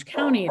prices in Orange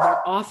County,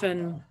 they're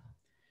often,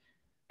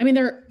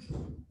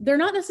 they're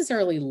not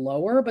necessarily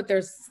lower, but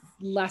there's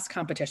less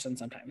competition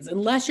sometimes,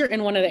 unless you're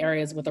in one of the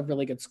areas with a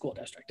really good school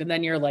district, and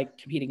then you're like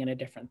competing in a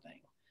different thing.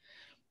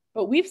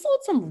 But we've sold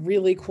some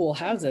really cool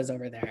houses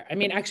over there.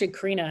 Actually,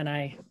 Karina and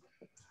I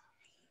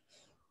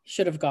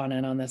should have gone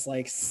in on this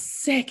like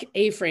sick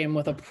A-frame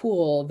with a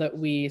pool that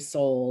we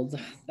sold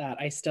that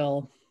I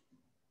still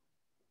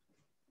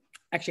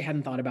actually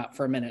hadn't thought about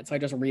for a minute. So I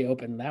just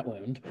reopened that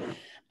wound,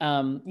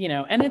 and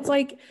it's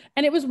like,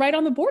 and it was right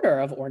on the border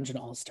of Orange and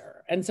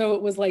Ulster. And so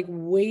it was like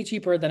way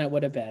cheaper than it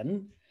would have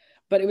been,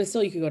 but it was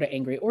still, you could go to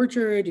Angry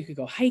Orchard, you could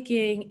go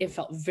hiking. It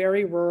felt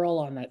very rural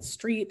on that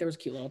street. There was a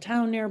cute little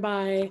town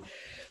nearby.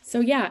 So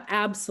yeah,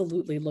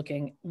 absolutely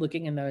looking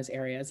in those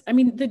areas.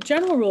 The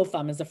general rule of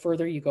thumb is the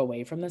further you go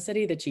away from the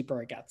city, the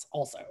cheaper it gets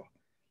also.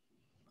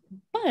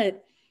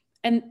 But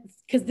and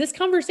because this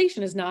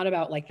conversation is not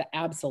about like the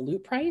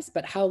absolute price,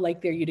 but how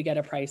likely are you to get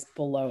a price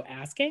below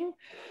asking?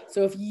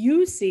 So if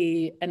you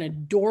see an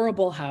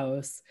adorable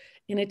house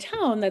in a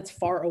town that's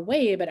far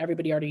away, but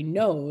everybody already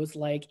knows,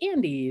 like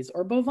Andes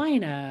or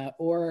Bovina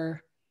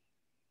or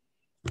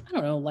I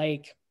don't know,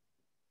 like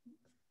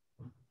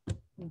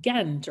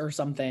Ghent or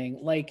something,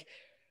 like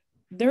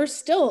you're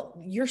still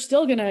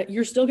gonna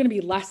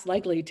be less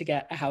likely to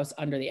get a house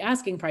under the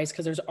asking price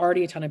because there's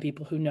already a ton of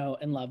people who know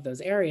and love those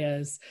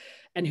areas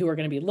and who are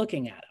going to be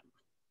looking at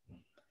them.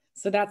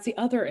 So that's the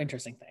other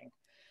interesting thing.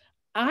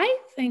 I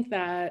think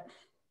that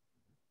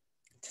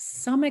to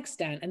some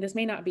extent, and this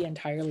may not be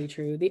entirely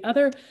true, the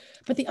other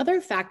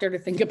factor to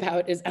think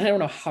about is, and I don't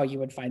know how you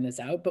would find this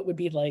out, but would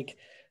be like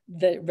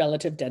the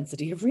relative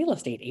density of real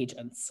estate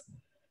agents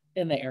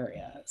in the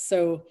area.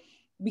 So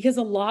because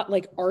a lot,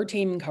 like our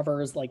team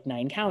covers like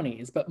 9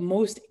 counties, but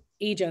most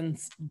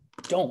agents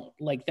don't.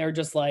 Like they're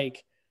just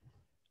like,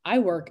 I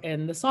work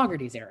in the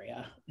Saugerties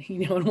area,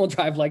 and we'll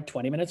drive like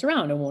 20 minutes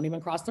around and won't even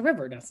cross the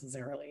river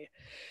necessarily.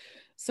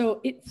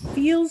 So it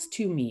feels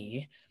to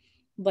me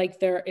like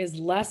there is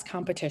less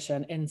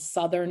competition in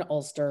Southern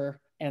Ulster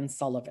and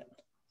Sullivan.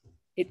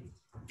 It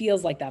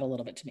feels like that a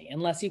little bit to me,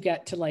 unless you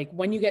get to like,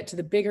 when you get to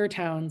the bigger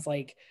towns,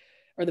 like,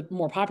 or the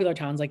more popular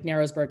towns like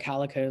Narrowsburg,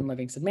 Calicut,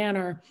 Livingston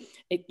Manor,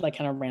 it like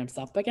kind of ramps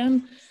up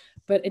again.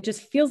 But it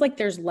just feels like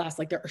there's less,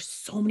 like there are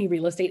so many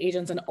real estate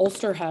agents, and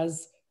Ulster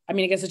has, I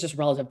guess it's just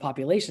relative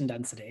population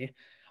density.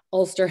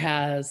 Ulster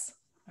has,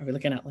 are we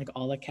looking at like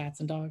all the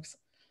cats and dogs?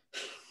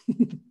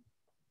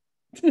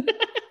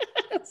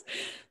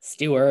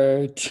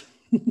 Stuart.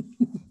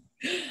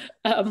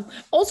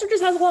 Ulster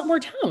just has a lot more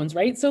towns,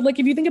 right? So like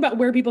if you think about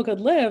where people could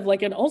live,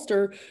 like in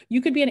Ulster,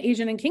 you could be an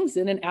agent in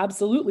Kingston and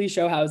absolutely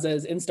show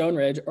houses in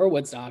Stonebridge or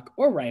Woodstock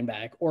or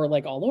Rhinebeck or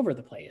like all over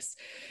the place.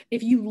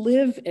 If you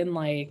live in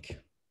like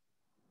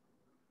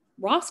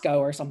Roscoe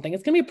or something,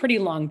 it's gonna be a pretty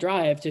long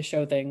drive to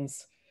show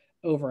things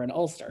over in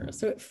Ulster.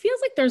 So it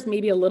feels like there's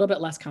maybe a little bit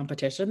less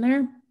competition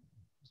there.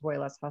 There's way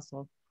less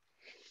hustle.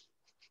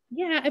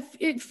 Yeah,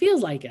 it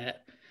feels like it.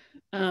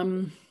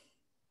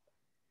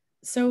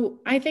 So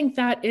I think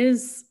that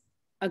is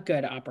a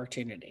good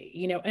opportunity,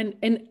 you know,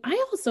 and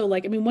I also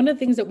like, I mean, one of the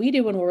things that we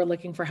do when we're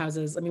looking for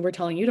houses, I mean, we're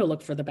telling you to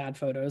look for the bad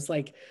photos.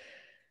 Like,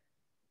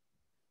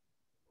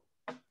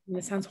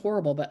 it sounds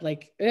horrible, but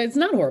like, it's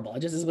not horrible. It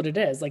just is what it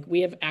is. Like I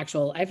have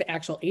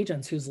actual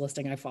agents whose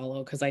listing I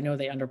follow because I know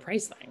they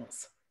underprice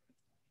things.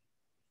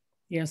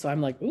 You know, so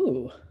I'm like,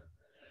 ooh,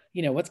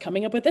 you know, what's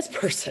coming up with this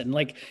person?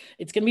 Like,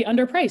 it's going to be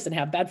underpriced and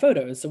have bad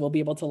photos. So we'll be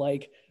able to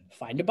like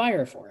find a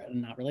buyer for it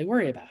and not really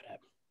worry about it.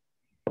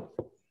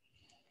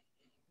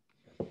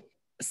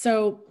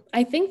 So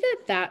I think that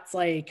that's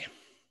like,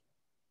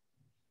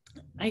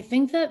 I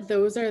think that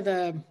those are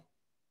the,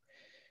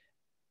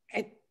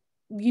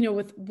 you know,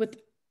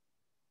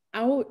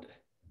 without,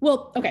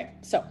 well, okay.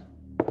 So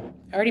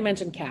I already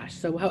mentioned cash.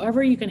 So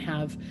however you can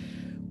have,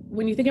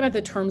 when you think about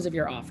the terms of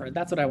your offer,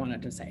 that's what I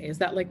wanted to say, is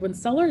that like when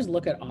sellers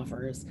look at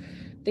offers,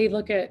 they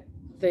look at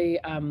the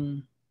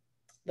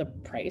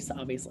price,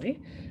 obviously,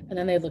 and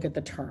then they look at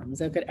the terms,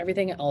 they look at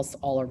everything else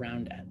all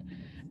around it.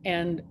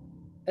 And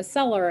a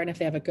seller, and if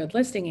they have a good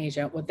listing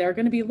agent, what they're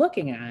going to be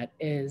looking at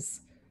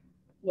is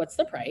what's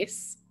the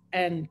price,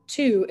 and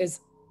two is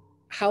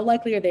how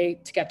likely are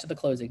they to get to the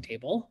closing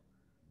table,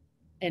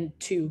 and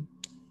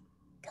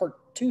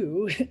part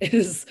two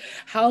is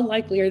how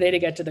likely are they to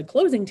get to the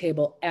closing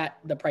table at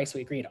the price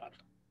we agreed on.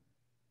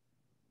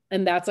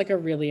 And that's like a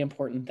really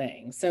important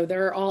thing. So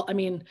there are all, I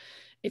mean,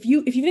 if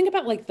you think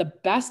about like the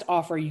best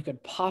offer you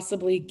could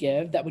possibly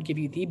give that would give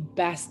you the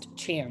best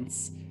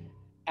chance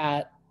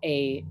at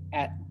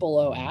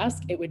below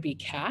ask, it would be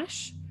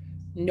cash,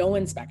 no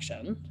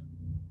inspection.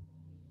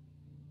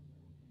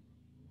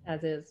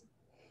 As is.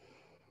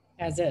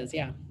 As is,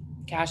 yeah.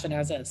 Cash and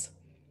as is.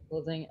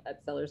 Closing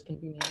at seller's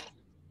convenience.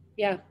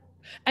 Yeah.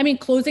 I mean,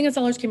 closing at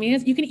seller's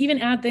convenience, you can even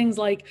add things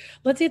like,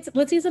 let's say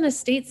it's an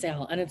estate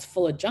sale and it's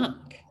full of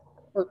junk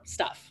or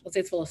stuff. Let's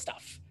say it's full of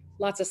stuff,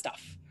 lots of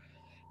stuff.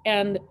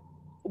 And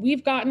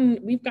we've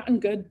gotten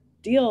good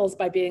deals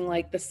by being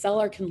like, the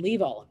seller can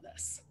leave all of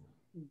this.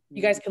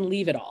 You guys can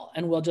leave it all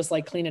and we'll just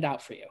like clean it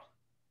out for you.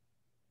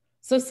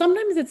 So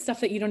sometimes it's stuff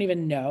that you don't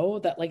even know,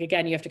 that like,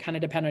 again, you have to kind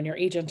of depend on your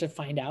agent to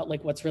find out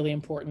like what's really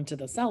important to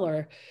the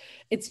seller.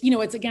 It's, you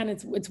know,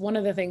 it's one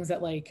of the things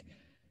that like,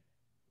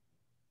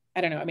 I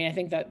don't know. I mean, I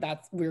think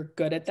that we're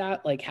good at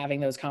that, like having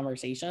those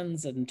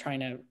conversations and trying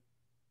to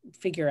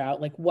figure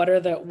out like,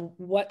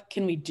 what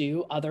can we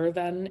do other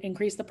than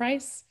increase the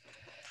price?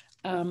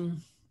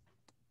 And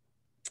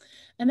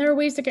there are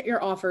ways to get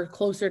your offer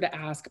closer to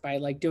ask by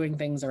like doing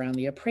things around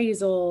the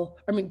appraisal,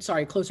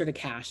 closer to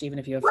cash, even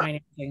if you have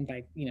financing,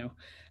 by, you know,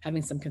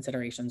 having some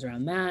considerations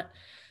around that.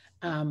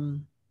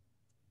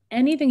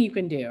 Anything you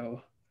can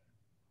do,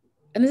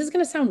 and this is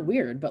going to sound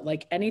weird, but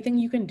like anything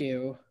you can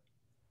do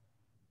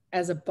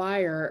as a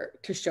buyer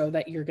to show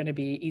that you're going to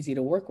be easy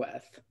to work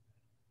with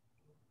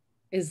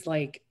is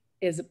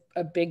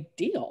a big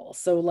deal.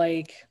 So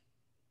like,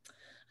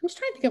 I'm just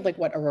trying to think of like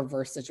what a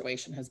reverse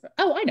situation has been.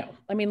 Oh, I know.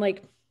 I mean,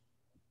 like,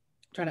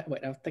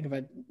 I'll think of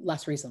a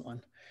less recent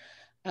one.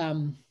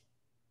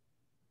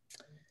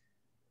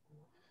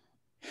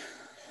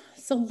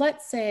 So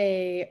let's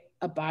say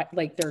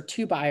like there are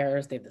two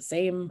buyers, they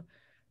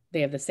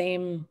have the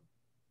same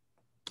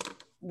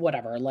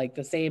whatever, like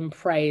the same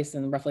price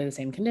and roughly the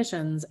same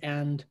conditions.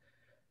 And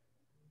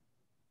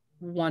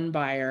one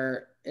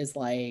buyer is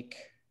like,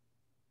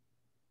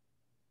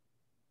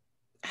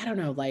 I don't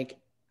know, like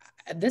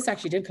this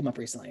actually did come up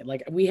recently.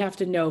 Like we have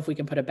to know if we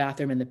can put a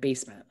bathroom in the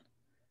basement.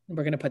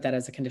 We're going to put that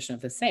as a condition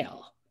of the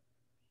sale.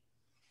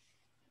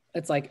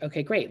 It's like,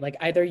 okay, great. Like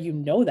either you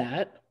know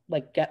that,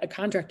 like get a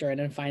contractor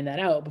in and find that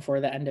out before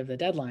the end of the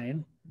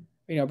deadline,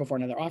 you know, before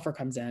another offer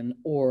comes in,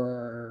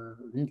 or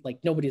like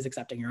nobody's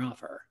accepting your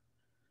offer,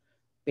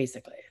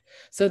 basically.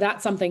 So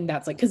that's something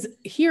that's like, because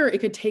here it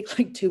could take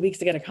like 2 weeks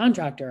to get a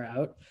contractor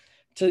out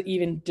to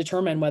even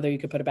determine whether you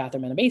could put a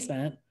bathroom in the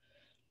basement.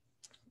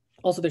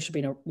 Also, there should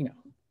be no, you know,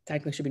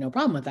 technically should be no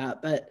problem with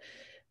that, but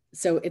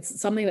so it's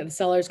something that the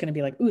seller is going to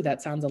be like, ooh,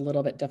 that sounds a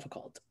little bit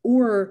difficult.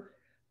 Or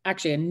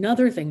actually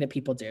another thing that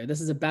people do, this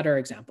is a better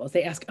example, is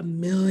they ask a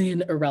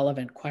million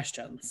irrelevant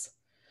questions.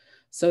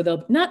 So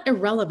they'll not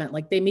irrelevant,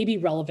 like they may be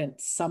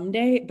relevant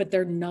someday, but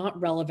they're not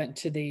relevant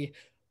to the,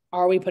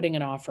 are we putting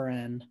an offer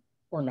in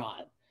or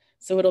not?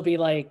 So it'll be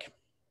like,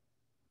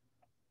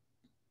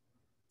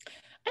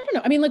 I don't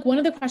know. I mean, like one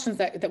of the questions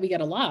that we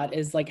get a lot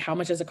is like, how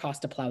much does it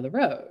cost to plow the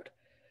road?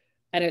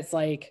 And it's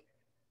like,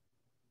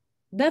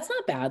 that's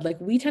not bad. Like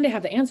we tend to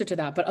have the answer to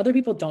that, but other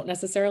people don't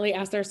necessarily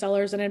ask their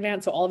sellers in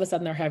advance. So all of a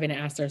sudden they're having to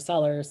ask their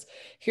sellers,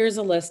 here's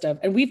a list of,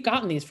 and we've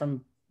gotten these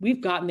from we've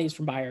gotten these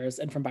from buyers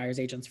and from buyers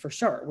agents for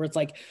sure, where it's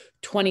like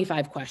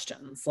 25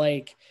 questions.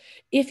 Like,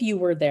 if you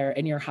were there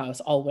in your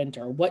house all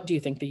winter, what do you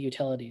think the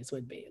utilities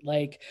would be?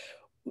 Like,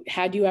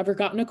 had you ever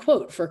gotten a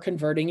quote for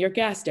converting your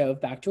gas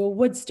stove back to a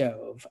wood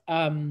stove?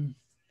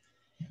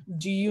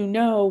 Do you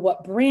know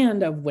what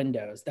brand of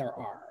windows there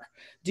are?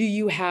 Do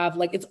you have,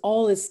 like, it's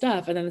all this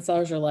stuff. And then the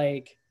sellers are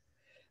like,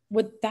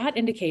 what that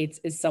indicates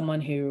is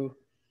someone who,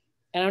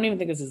 and I don't even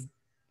think this is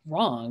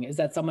wrong, is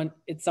that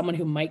it's someone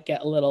who might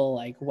get a little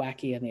like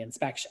wacky in the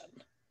inspection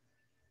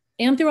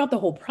and throughout the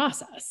whole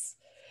process,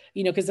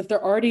 you know, because if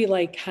they're already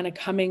like kind of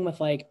coming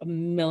with like a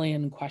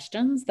million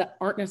questions that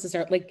aren't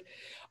necessarily like,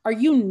 are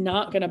you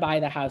not going to buy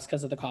the house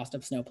because of the cost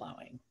of snow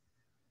plowing?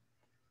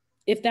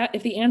 If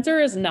the answer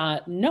is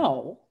not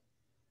no,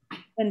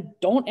 then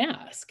don't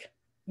ask,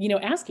 you know,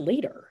 ask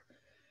later.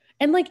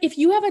 And like, if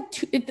you have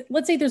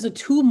let's say there's a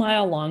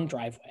 2-mile long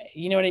driveway,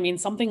 you know what I mean?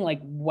 Something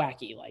like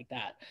wacky like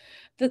that.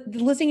 The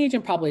listing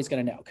agent probably is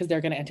going to know because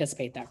they're going to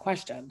anticipate that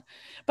question.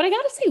 But I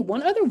got to say,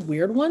 one other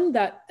weird one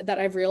that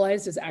I've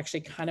realized is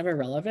actually kind of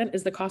irrelevant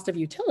is the cost of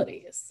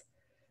utilities.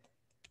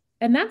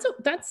 And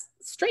that's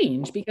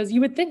strange because you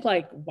would think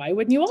like, why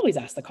wouldn't you always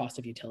ask the cost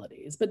of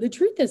utilities? But the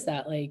truth is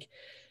that like,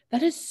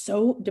 that is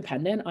so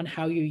dependent on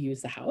how you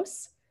use the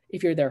house.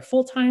 If you're there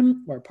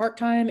full-time or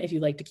part-time, if you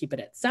like to keep it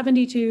at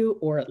 72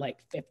 or at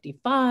like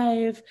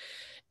 55,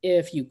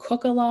 if you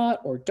cook a lot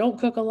or don't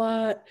cook a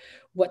lot,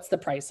 what's the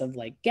price of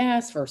like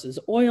gas versus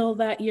oil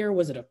that year?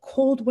 Was it a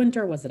cold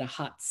winter? Was it a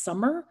hot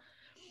summer?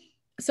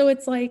 So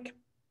it's like,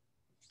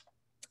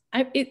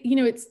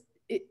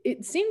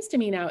 it seems to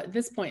me now at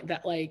this point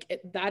that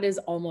like that is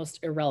almost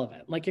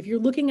irrelevant. Like if you're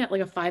looking at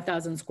like a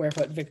 5,000 square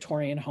foot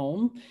Victorian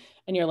home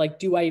and you're like,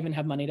 do I even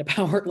have money to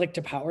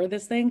power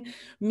this thing?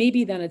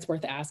 Maybe then it's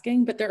worth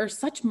asking, but there are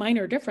such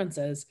minor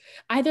differences.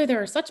 Either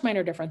there are such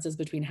minor differences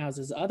between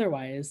houses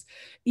otherwise,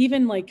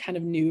 even like kind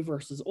of new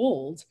versus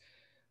old,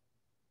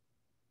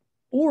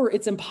 or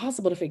it's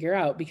impossible to figure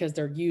out because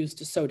they're used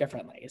so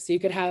differently. So you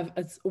could have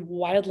a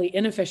wildly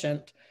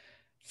inefficient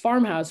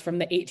farmhouse from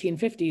the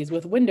 1850s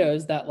with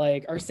windows that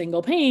like are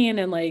single pane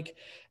and like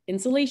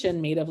insulation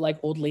made of like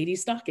old lady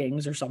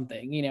stockings or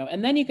something, you know,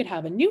 and then you could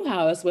have a new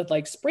house with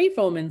like spray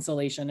foam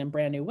insulation and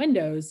brand new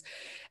windows.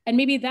 And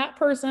maybe that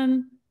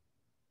person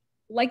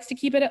likes to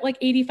keep it at like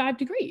 85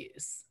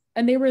 degrees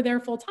and they were there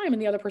full time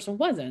and the other person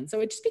wasn't. So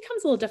it just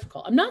becomes a little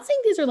difficult. I'm not saying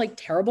these are like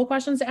terrible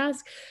questions to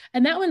ask.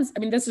 And that one's, I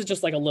mean, this is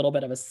just like a little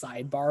bit of a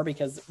sidebar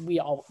because we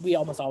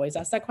almost always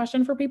ask that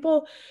question for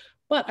people.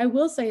 But I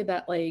will say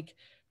that like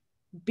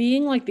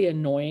being like the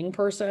annoying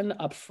person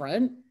up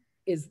front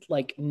is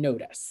like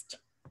noticed.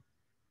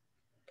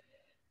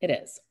 It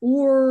is.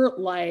 Or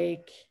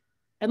like,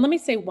 and let me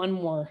say one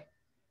more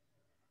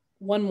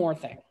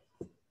thing.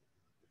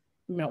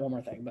 Not one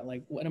more thing, but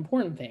like an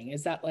important thing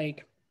is that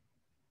like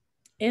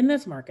in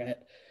this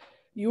market,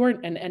 you're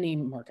in any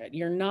market,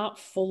 you're not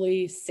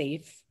fully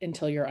safe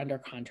until you're under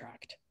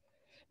contract.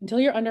 Until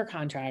you're under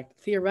contract,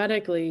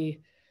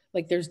 theoretically,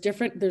 like there's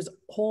a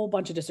whole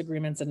bunch of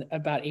disagreements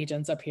about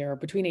agents up here,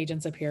 between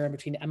agents up here and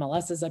between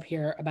MLSs up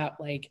here about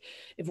like,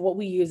 if what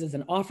we use as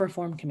an offer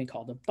form can be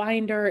called a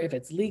binder, if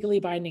it's legally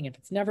binding, if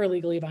it's never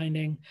legally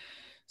binding.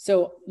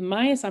 So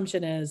my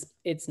assumption is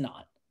it's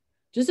not.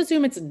 Just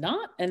assume it's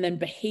not and then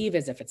behave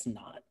as if it's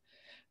not.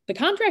 The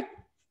contract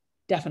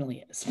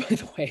definitely is, by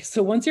the way.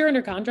 So once you're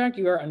under contract,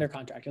 you are under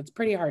contract. It's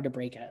pretty hard to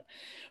break it.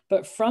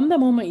 But from the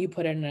moment you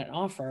put in an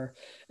offer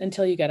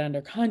until you get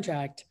under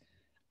contract,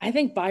 I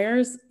think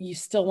buyers, you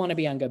still want to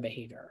be on good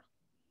behavior.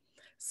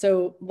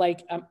 So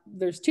like,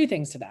 there's two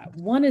things to that.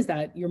 One is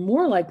that you're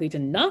more likely to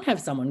not have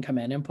someone come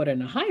in and put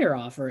in a higher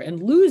offer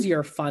and lose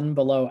your fund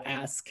below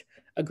ask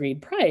agreed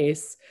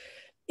price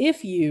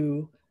if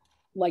you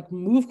like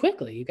move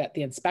quickly. You got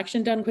the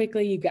inspection done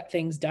quickly, you got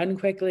things done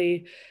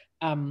quickly.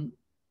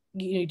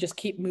 You just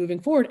keep moving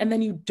forward and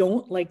then you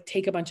don't like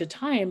take a bunch of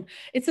time.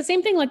 It's the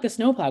same thing like the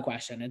snowplow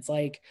question. It's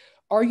like,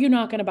 are you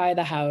not going to buy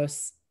the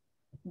house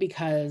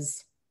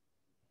because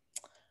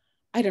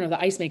I don't know,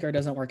 the ice maker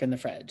doesn't work in the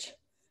fridge?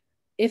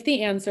 If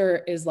the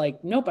answer is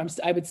like, nope,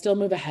 I would still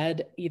move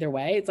ahead either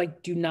way. It's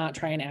like, do not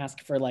try and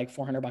ask for like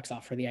 $400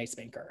 off for the ice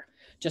maker.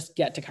 Just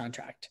get to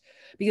contract,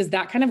 because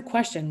that kind of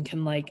question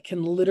can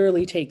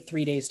literally take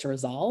 3 days to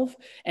resolve.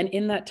 And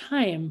in that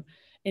time,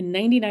 in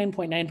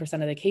 99.9%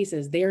 of the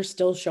cases, they are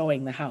still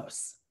showing the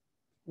house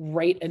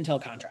right until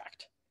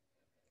contract.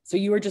 So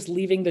you are just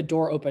leaving the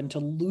door open to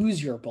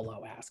lose your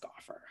below ask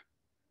offer.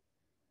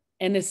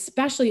 And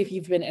especially if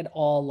you've been at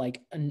all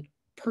like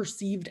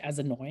perceived as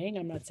annoying,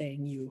 I'm not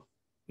saying you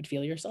would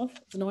feel yourself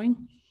as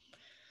annoying.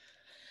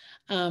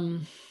 Oh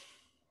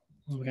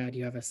my God,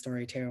 you have a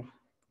story too.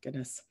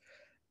 Goodness.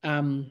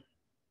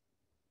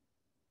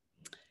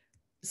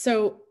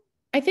 So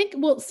I think,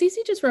 well,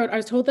 Cece just wrote, I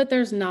was told that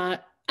there's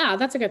not,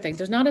 that's a good thing.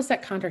 There's not a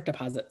set contract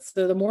deposit.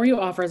 So the more you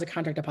offer as a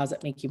contract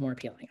deposit make you more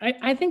appealing.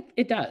 I think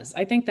it does.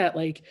 I think that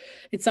like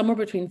it's somewhere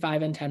between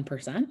 5 and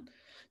 10%.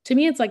 To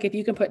me, it's like if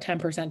you can put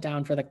 10%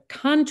 down for the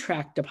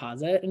contract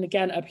deposit, and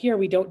again, up here,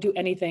 we don't do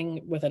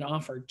anything with an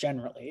offer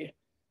generally,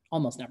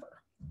 almost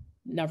never.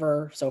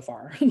 Never so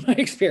far in my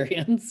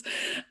experience.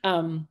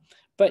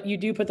 But you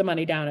do put the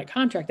money down at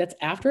contract. That's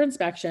after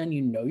inspection.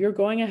 You know you're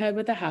going ahead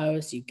with the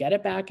house. You get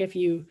it back if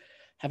you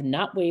have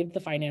not waived the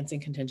financing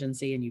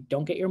contingency and you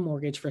don't get your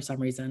mortgage for some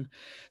reason.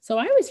 So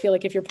I always feel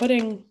like if you're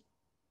putting,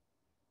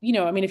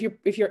 I mean,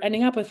 if you're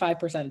ending up with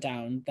 5%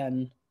 down,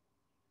 then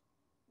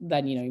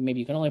maybe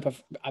you can only put,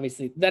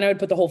 obviously, then I would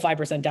put the whole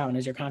 5% down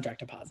as your contract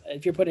deposit.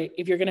 If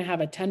you're going to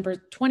have a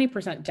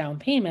 20% down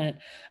payment,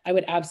 I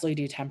would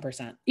absolutely do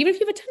 10%. Even if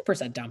you have a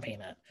 10% down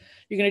payment,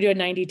 you're going to do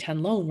a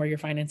 90-10 loan where you're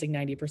financing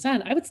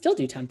 90%. I would still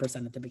do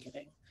 10% at the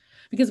beginning,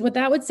 because what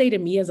that would say to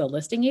me as a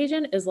listing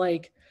agent is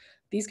like,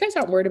 these guys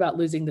aren't worried about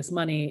losing this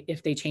money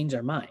if they change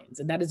their minds.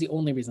 And that is the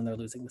only reason they're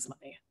losing this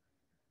money.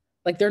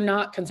 Like, they're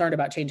not concerned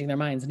about changing their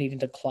minds and needing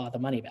to claw the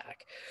money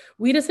back.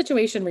 We had a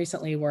situation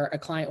recently where a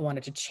client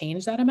wanted to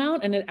change that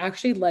amount, and it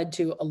actually led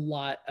to a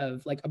lot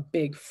of like a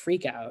big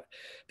freak out,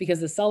 because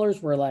the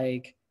sellers were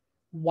like,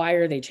 why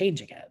are they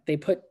changing it? They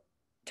put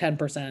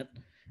 10%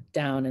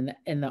 down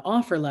in the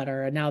offer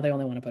letter, and now they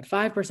only want to put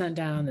 5%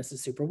 down. This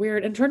is super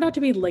weird. And it turned out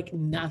to be like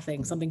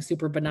nothing, something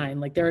super benign.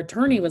 Like, their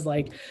attorney was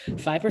like,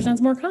 5%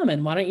 is more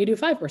common. Why don't you do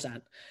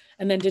 5%?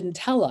 And then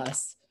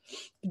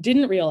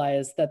didn't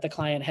realize that the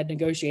client had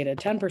negotiated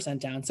 10%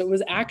 down. So it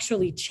was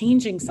actually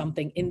changing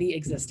something in the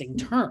existing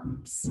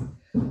terms.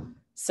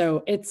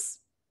 So it's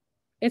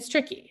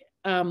tricky.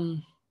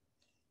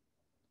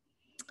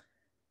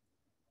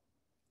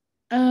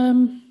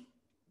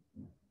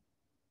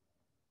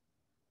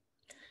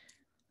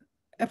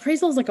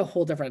 Appraisal is like a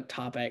whole different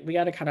topic. We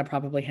got to kind of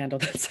probably handle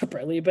that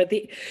separately. But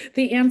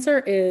the answer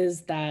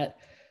is that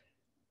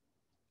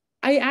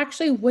I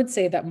actually would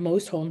say that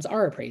most homes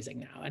are appraising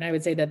now. And I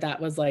would say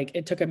that was like,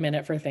 it took a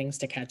minute for things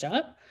to catch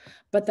up,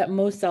 but that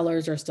most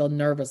sellers are still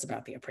nervous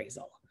about the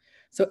appraisal.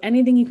 So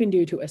anything you can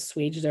do to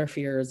assuage their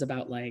fears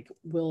about like,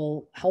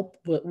 we'll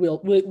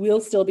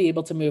still be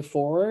able to move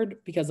forward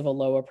because of a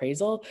low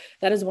appraisal.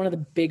 That is one of the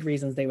big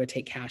reasons they would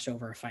take cash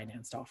over a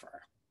financed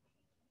offer.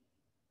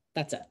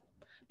 That's it.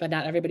 But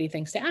not everybody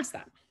thinks to ask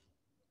that.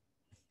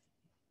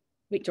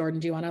 Wait, Jordan,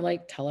 do you want to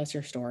like tell us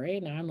your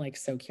story? Now I'm like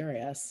so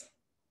curious.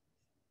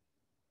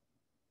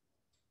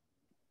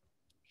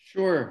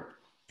 Sure.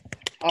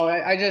 Oh,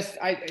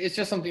 it's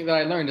just something that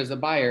I learned as a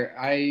buyer.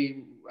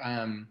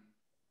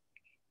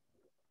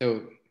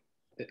 So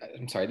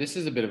I'm sorry, this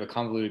is a bit of a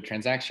convoluted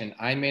transaction.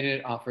 I made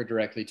an offer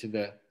directly to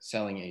the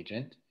selling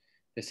agent.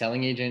 The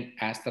selling agent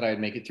asked that I would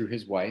make it through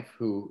his wife,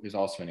 who is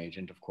also an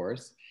agent, of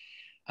course.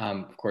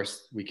 Of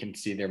course, we can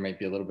see there might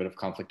be a little bit of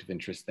conflict of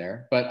interest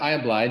there, but I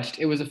obliged.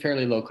 It was a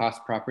fairly low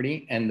cost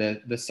property, and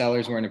the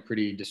sellers were in a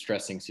pretty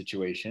distressing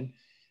situation.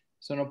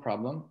 So no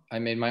problem. I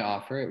made my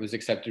offer. It was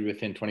accepted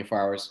within 24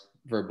 hours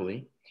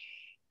verbally.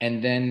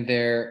 And then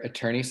their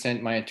attorney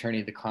sent my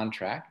attorney the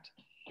contract.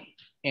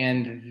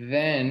 And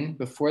then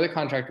before the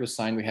contract was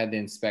signed, we had the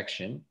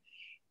inspection.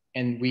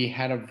 And we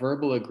had a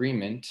verbal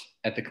agreement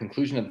at the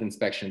conclusion of the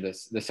inspection,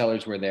 the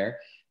sellers were there,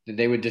 that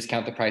they would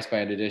discount the price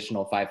by an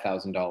additional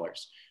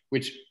 $5,000,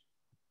 which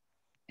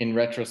in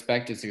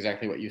retrospect is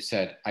exactly what you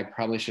said. I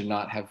probably should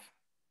not have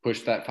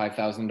pushed that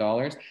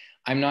 $5,000.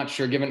 I'm not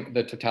sure, given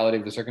the totality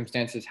of the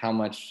circumstances, how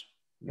much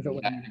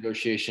that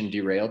negotiation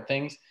derailed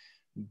things,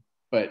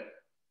 but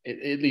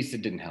at least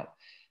it didn't help.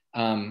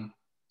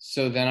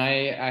 So then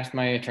I asked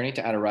my attorney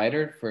to add a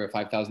rider for a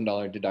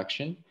 $5,000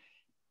 deduction.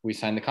 We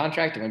signed the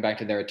contract and went back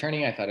to their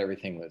attorney. I thought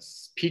everything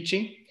was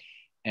peachy.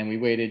 And we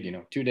waited,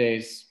 2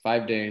 days,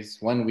 5 days,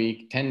 1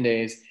 week, 10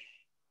 days,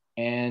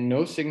 and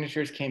no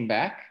signatures came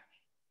back.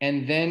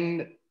 And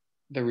then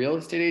the real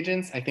estate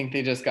agents, I think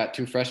they just got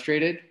too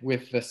frustrated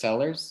with the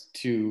sellers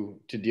to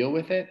deal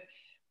with it.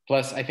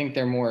 Plus, I think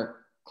they're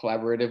more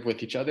collaborative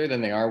with each other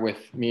than they are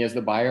with me as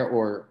the buyer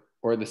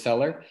or the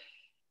seller.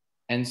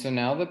 And so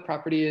now the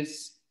property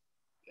is,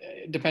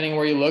 depending on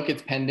where you look,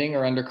 it's pending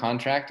or under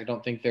contract. I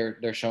don't think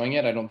they're showing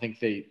it. I don't think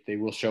they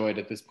will show it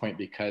at this point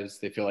because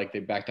they feel like they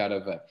backed out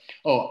of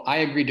I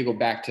agreed to go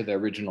back to the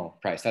original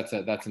price.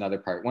 That's another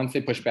part. Once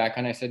they push back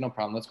on it, I said, no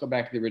problem. Let's go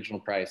back to the original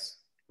price.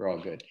 We're all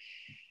good.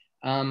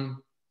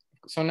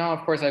 So now,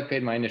 of course, I've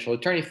paid my initial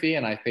attorney fee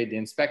and I've paid the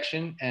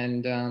inspection,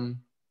 and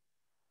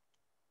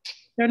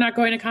they're not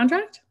going to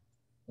contract?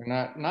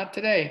 They're not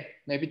today.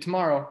 Maybe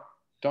tomorrow.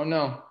 Don't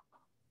know.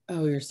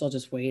 Oh, you're still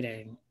just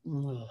waiting.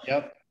 Ugh.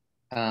 Yep.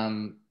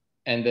 And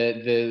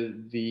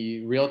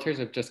the realtors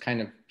have just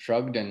kind of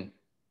shrugged and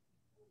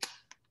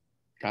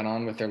gone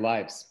on with their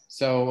lives.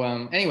 So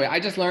anyway, I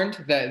just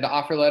learned that the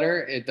offer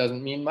letter, it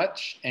doesn't mean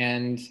much.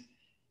 And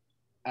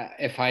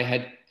if I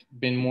had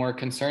been more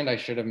concerned, I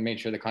should have made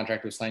sure the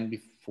contract was signed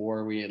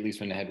before we at least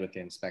went ahead with the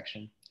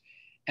inspection.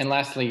 And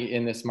lastly,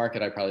 in this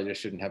market, I probably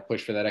just shouldn't have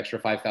pushed for that extra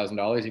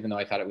 $5,000, even though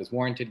I thought it was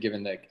warranted,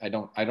 given that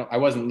I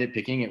wasn't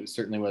nitpicking. It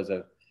certainly was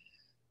a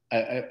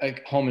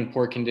home in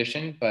poor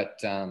condition, but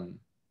in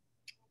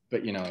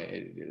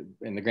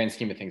the grand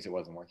scheme of things, it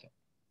wasn't worth it.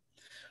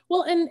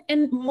 Well,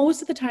 and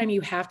most of the time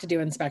you have to do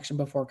inspection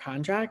before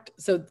contract.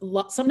 So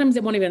sometimes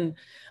it won't even,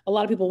 a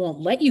lot of people won't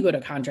let you go to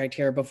contract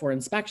here before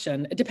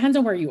inspection. It depends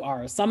on where you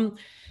are. Some,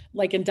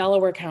 like in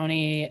Delaware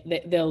County,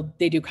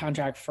 they do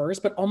contract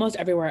first, but almost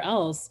everywhere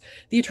else,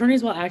 the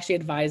attorneys will actually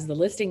advise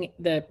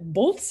the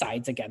both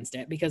sides against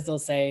it, because they'll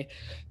say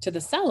to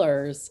the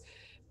sellers,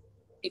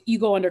 you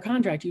go under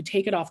contract, you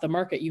take it off the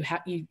market,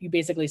 you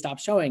basically stop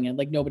showing it.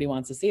 Like nobody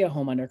wants to see a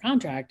home under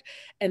contract.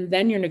 And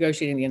then you're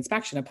negotiating the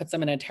inspection. It puts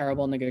them in a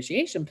terrible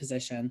negotiation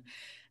position.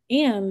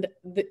 And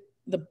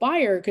the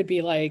buyer could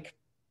be like,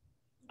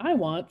 I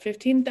want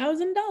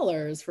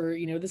 $15,000 for,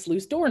 this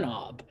loose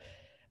doorknob.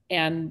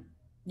 And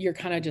you're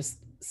kind of just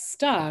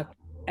stuck.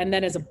 And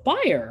then as a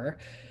buyer,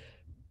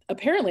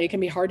 apparently it can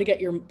be hard to get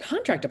your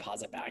contract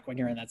deposit back when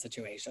you're in that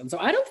situation. So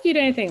I don't think you do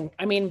anything.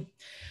 I mean,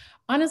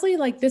 honestly,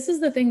 like this is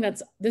the thing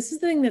that's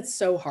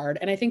so hard.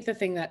 And I think the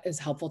thing that is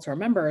helpful to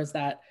remember is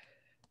that,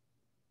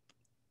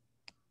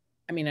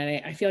 I mean,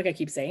 I feel like I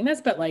keep saying this,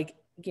 but like,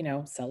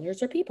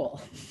 sellers are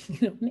people,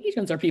 and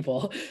agents are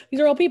people. These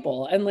are all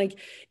people. And like,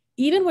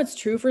 even what's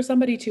true for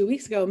somebody 2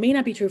 weeks ago may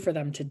not be true for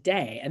them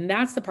today. And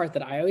that's the part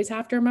that I always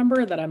have to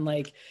remember, that I'm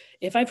like,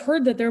 if I've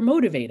heard that they're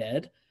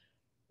motivated,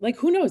 like,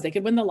 who knows, they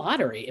could win the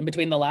lottery in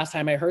between the last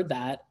time I heard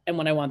that and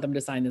when I want them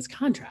to sign this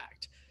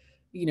contract.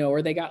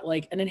 Or they got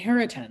like an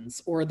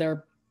inheritance, or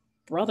their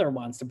brother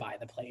wants to buy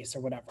the place or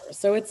whatever.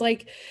 So it's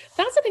like,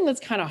 that's the thing that's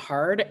kind of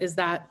hard, is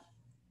that,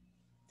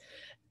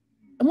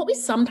 and what we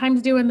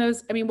sometimes do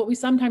what we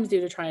sometimes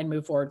do to try and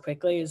move forward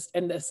quickly is,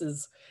 and this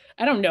is,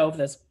 I don't know if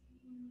this,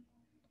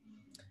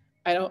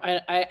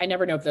 I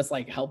never know if this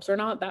like helps or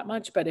not that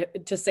much,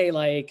 but to say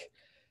like,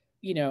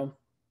 the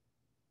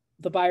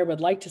buyer would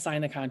like to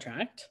sign the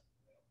contract,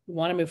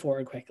 want to move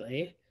forward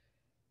quickly.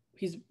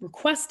 He's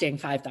requesting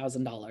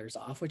 $5,000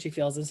 off, which he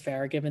feels is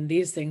fair given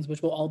these things,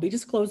 which will all be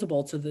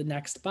disclosable to the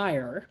next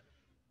buyer,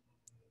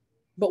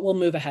 but we'll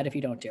move ahead if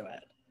you don't do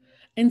it.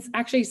 And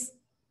actually,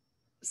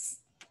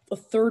 a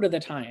third of the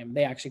time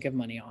they actually give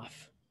money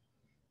off,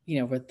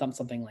 with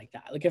something like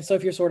that. Like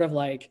if you're sort of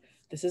like,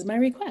 this is my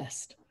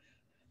request,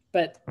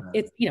 but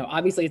it's,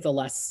 obviously it's a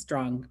less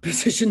strong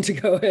position to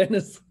go in.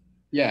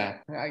 Yeah.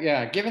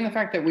 Given the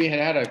fact that we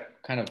had a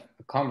kind of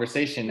a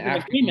conversation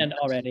after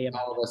already,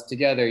 all of us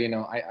together,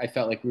 I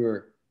felt like we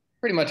were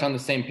pretty much on the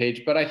same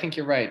page. But I think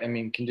you're right. I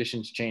mean,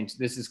 conditions change.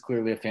 This is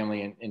clearly a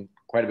family in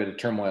quite a bit of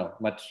turmoil,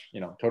 much,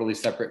 totally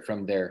separate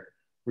from their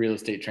real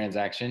estate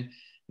transaction.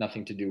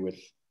 Nothing to do with,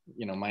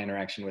 my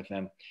interaction with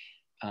them.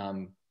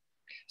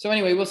 So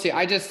anyway, we'll see.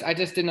 I just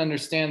didn't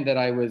understand that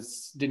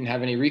didn't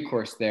have any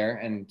recourse there.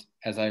 And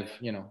as I've,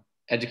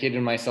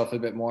 educated myself a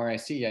bit more, I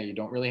see, you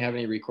don't really have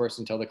any recourse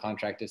until the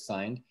contract is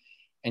signed,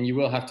 and you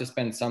will have to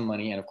spend some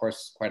money and of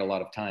course quite a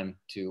lot of time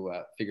to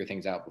figure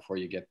things out before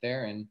you get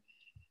there. And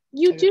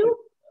you do.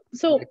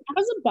 So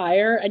as a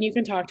buyer, and you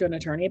can talk to an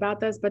attorney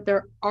about this, but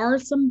there are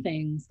some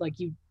things like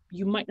you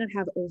might not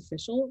have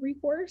official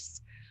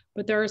recourse,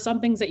 but there are some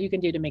things that you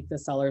can do to make the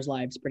seller's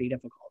lives pretty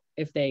difficult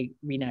if they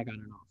renege on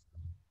an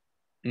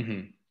offer.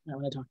 Mm-hmm. I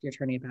want to talk to your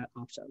attorney about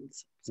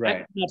options. Right.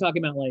 I'm not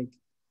talking about like,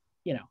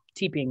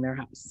 TPing their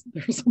house.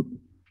 There's some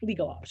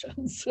legal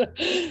options.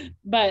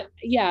 But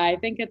yeah, I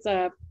think that's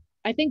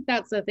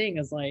the thing,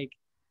 is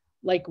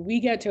like we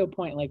get to a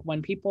point, like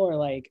when people are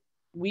like,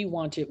 we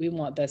want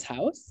this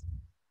house.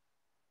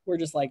 We're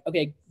just like,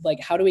 okay, like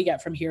how do we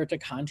get from here to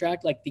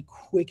contract like the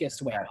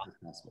quickest way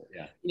possible?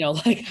 Yeah.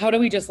 Like how do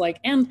we just like,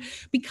 and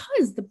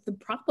because the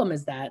problem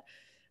is that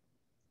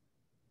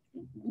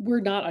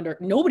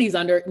nobody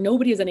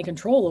has any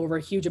control over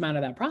a huge amount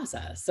of that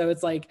process. So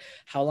it's like,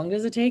 how long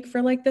does it take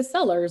for like the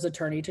seller's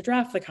attorney to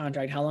draft the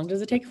contract? How long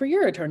does it take for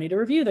your attorney to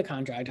review the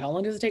contract? How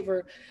long does it take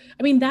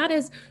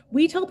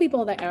we tell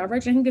people the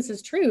average, I think this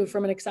is true,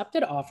 from an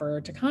accepted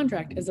offer to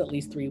contract is at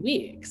least 3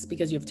 weeks,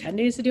 because you have 10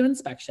 days to do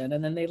inspection,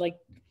 and then they like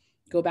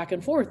go back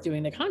and forth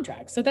doing the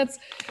contract.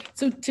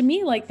 So to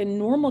me, like the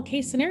normal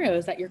case scenario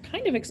is that you're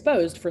kind of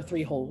exposed for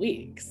 3 whole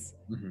weeks,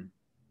 mm-hmm.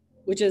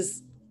 which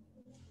is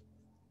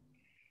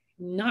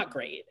not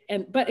great.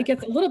 But it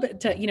gets a little bit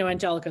to,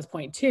 Angelica's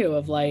point too,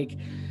 of like,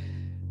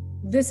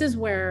 this is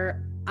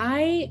where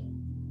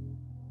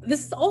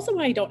this is also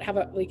why I don't have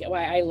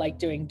why I like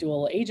doing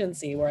dual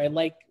agency, where I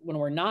like when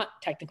we're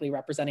not technically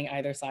representing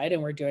either side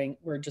and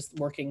we're just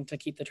working to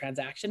keep the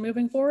transaction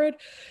moving forward.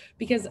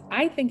 Because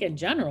I think in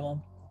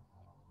general,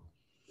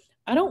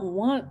 I don't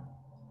want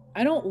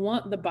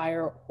the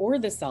buyer or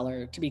the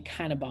seller to be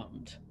kind of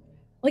bummed.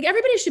 Like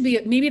everybody should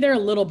be, maybe they're a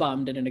little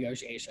bummed in a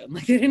negotiation.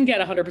 Like they didn't get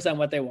 100%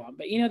 what they want,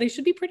 but they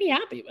should be pretty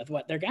happy with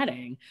what they're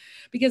getting,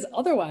 because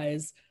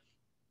otherwise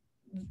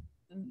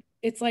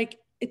it's like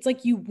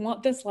you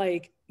want this,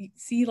 like,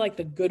 see like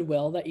the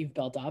goodwill that you've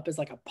built up is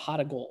like a pot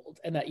of gold,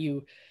 and that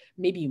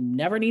maybe you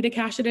never need to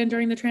cash it in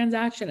during the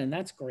transaction. And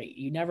that's great.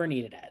 You never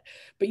needed it,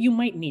 but you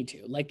might need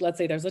to, like, let's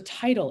say there's a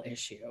title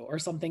issue or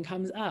something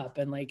comes up,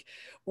 and like,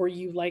 or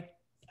you like,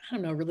 I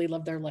don't know, really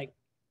love their like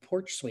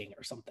porch swing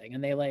or something,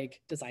 and they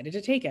like decided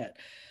to take it.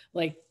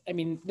 Like, I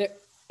mean,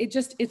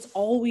 it's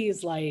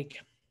always like,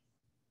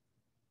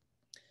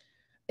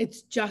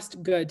 it's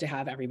just good to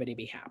have everybody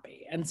be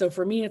happy. And so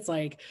for me, it's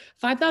like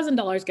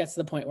 $5,000 gets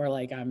to the point where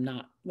like, I'm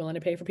not willing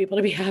to pay for people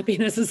to be happy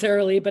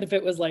necessarily. But if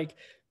it was like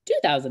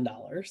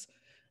 $2,000,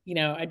 you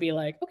know, I'd be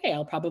like, okay,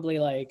 I'll probably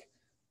like,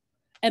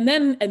 and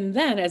then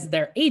as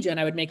their agent,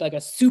 I would make like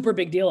a super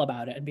big deal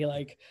about it and be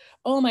like,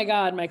 oh my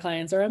God, my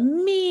clients are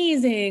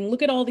amazing.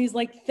 Look at all these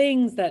like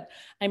things that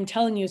I'm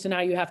telling you. So now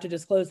you have to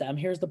disclose them.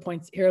 Here's the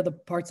points. Here are the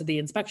parts of the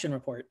inspection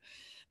report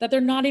that they're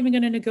not even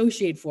going to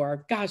negotiate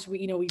for. Gosh,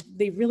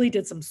 they really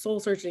did some soul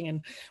searching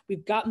and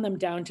we've gotten them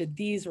down to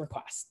these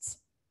requests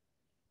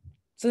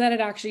so that it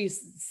actually is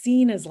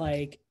seen as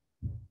like,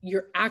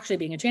 you're actually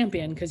being a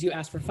champion because you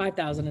asked for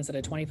 5,000 instead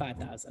of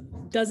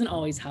 25,000. Doesn't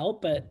always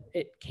help, but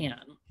it can.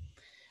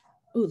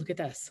 Ooh, look at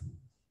this.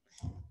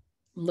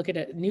 Look at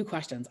it. New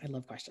questions. I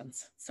love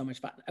questions. So much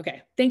fun.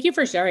 Okay. Thank you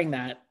for sharing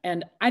that.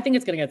 And I think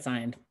it's going to get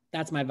signed.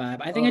 That's my vibe.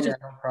 I think it's just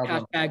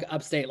hashtag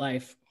upstate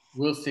life.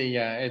 We'll see.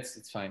 Yeah,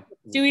 it's fine.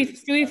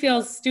 Stewie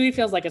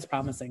feels like it's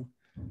promising.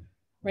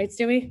 Right,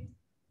 Stewie?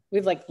 We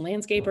have like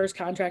landscapers,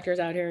 contractors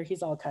out here.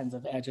 He's all kinds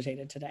of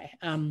agitated today.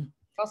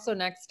 Also,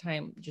 next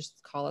time,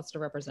 just call us to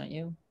represent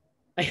you.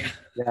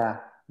 Yeah.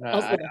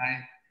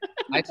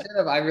 I should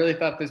have. I really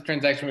thought this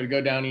transaction would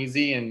go down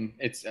easy, and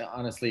it's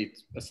honestly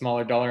a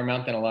smaller dollar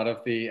amount than a lot of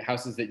the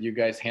houses that you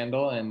guys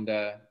handle, and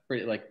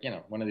pretty like, you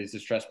know, one of these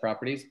distressed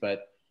properties.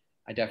 But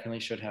I definitely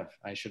should have.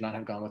 I should not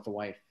have gone with the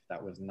wife.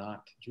 That was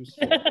not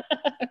useful.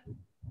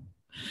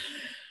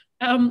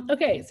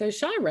 Okay, so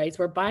Shaw writes,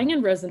 we're buying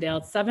in Rosendale.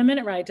 It's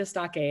 7-minute ride to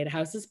Stockade.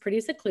 House is pretty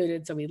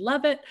secluded, so we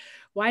love it.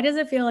 Why does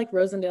it feel like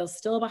Rosendale's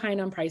still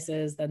behind on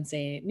prices than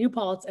say New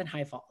Paltz and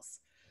High Falls?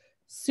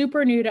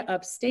 Super new to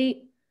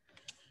upstate.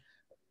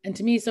 And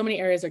to me, so many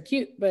areas are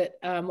cute, but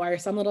why are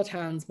some little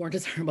towns more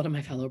desirable to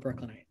my fellow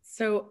Brooklynites?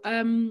 So,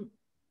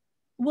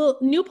 well,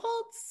 New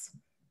Paltz,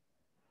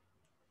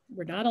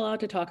 we're not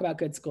allowed to talk about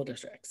good school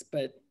districts,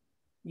 but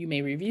you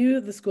may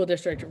review the school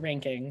district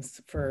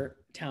rankings for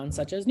towns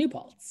such as New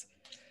Paltz.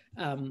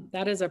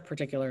 That is a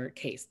particular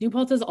case. New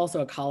Paltz is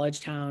also a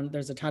college town.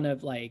 There's a ton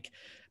of like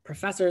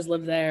professors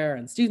live there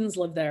and students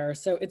live there.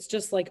 So it's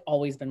just like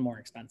always been more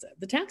expensive.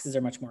 The taxes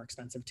are much more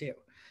expensive too.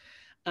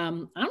 I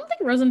don't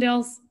think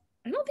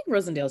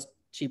Rosendale's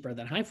cheaper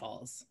than High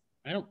Falls.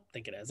 I don't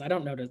think it is. I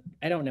don't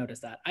notice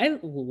that. I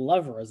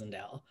love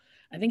Rosendale.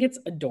 I think it's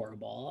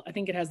adorable. I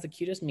think it has the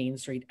cutest main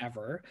street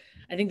ever.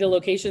 I think the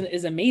location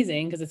is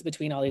amazing because it's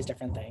between all these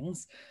different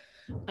things.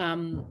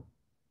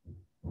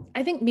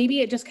 I think maybe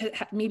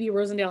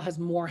Rosendale has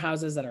more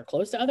houses that are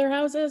close to other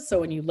houses. So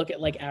when you look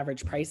at like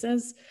average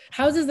prices,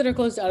 houses that are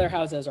close to other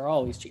houses are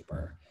always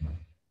cheaper.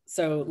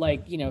 So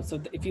like, you know,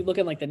 so if you look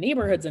at like the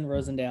neighborhoods in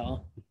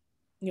Rosendale,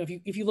 you know,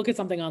 if you look at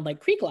something on like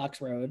Creek Locks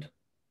Road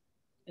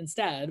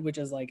instead, which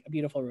is like a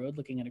beautiful road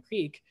looking at a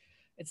creek,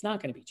 it's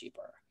not going to be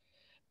cheaper.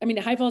 I mean,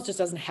 High Falls just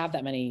doesn't have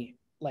that many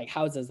like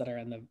houses that are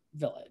in the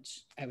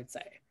village, I would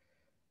say.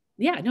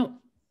 Yeah, no,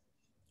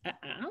 I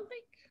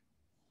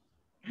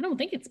don't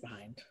think it's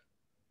behind.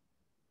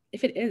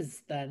 If it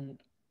is, then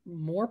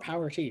more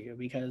power to you,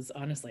 because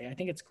honestly, I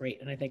think it's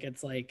great. And I think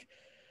it's like,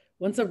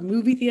 once a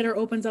movie theater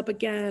opens up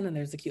again and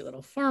there's a cute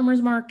little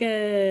farmer's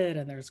market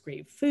and there's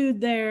great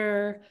food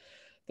there,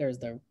 there's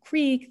the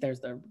creek, there's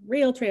the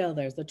rail trail,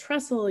 there's the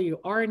trestle, you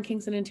are in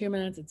Kingston in 2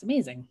 minutes. It's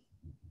amazing.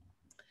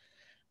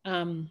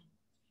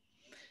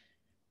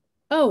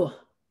 Oh,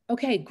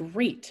 okay,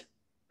 great.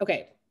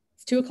 Okay,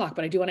 it's 2:00,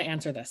 but I do want to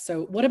answer this.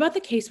 So what about the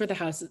case where the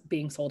house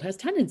being sold has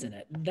tenants in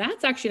it?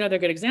 That's actually another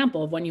good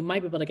example of when you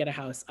might be able to get a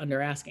house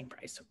under asking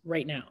price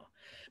right now.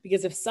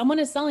 Because if someone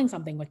is selling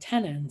something with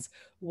tenants,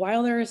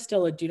 while there is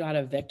still a do not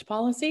evict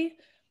policy,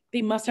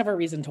 they must have a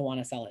reason to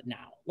want to sell it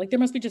now. Like there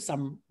must be just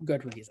some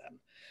good reason,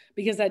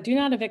 because that do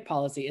not evict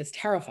policy is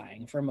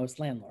terrifying for most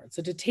landlords.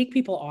 So to take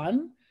people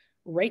on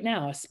right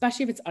now,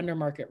 especially if it's under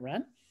market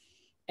rent,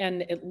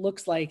 and it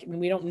looks like, I mean,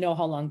 we don't know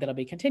how long that'll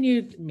be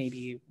continued,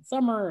 maybe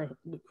summer,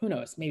 who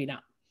knows, maybe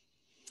not.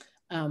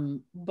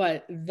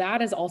 But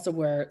that is also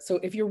where, so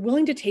if you're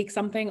willing to take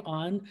something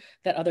on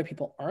that other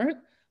people aren't,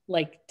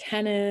 like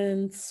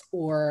tenants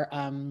or, I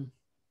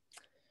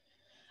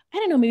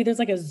don't know, maybe there's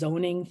like a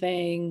zoning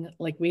thing.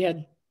 Like we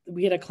had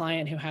a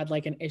client who had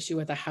like an issue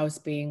with a house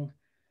being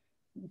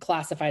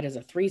classified as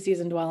a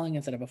 3-season dwelling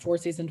instead of a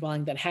 4-season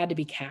dwelling that had to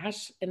be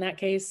cash in that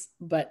case.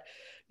 But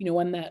you know,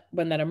 when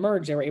that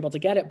emerged, they were able to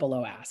get it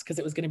below ask because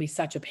it was going to be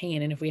such a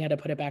pain. And if we had to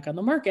put it back on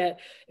the market,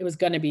 it was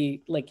going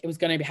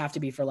to have to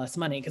be for less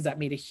money because that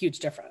made a huge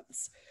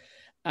difference.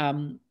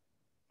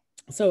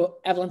 So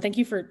Evelyn, thank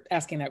you for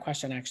asking that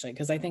question actually,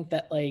 because I think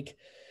that like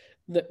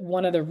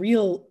one of the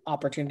real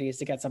opportunities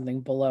to get something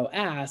below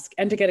ask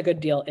and to get a good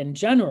deal in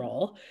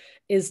general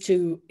is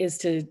to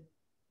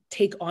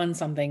take on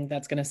something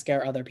that's going to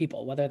scare other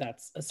people, whether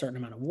that's a certain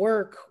amount of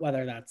work,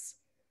 whether that's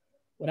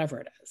whatever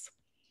it is.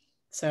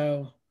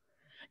 So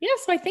yeah,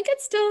 so I think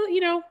it's still, you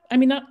know, I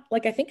mean, not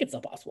like, I think it's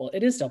still possible.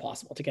 It is still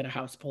possible to get a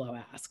house below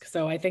ask.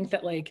 So I think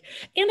that like,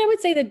 and I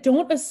would say that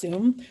don't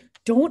assume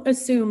don't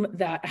assume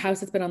that a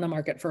house that's been on the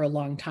market for a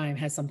long time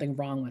has something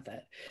wrong with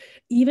it.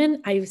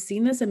 Even I've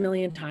seen this a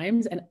million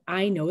times and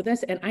I know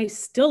this and I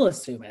still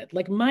assume it.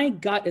 Like my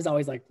gut is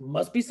always like,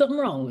 must be something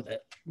wrong with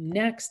it.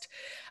 Next,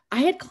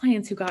 I had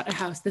clients who got a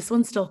house. This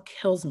one still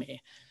kills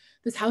me.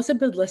 This house had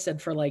been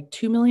listed for like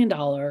 $2 million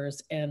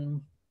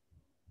and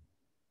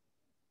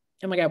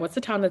oh my God, what's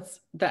the town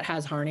that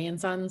has Harney and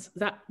Sons? Is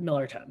that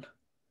Millerton?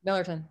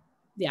 Millerton.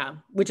 Yeah,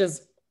 which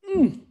is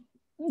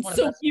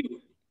so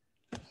cute.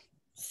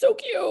 So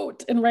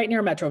cute. And right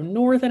near Metro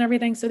North and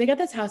everything. So they got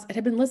this house. It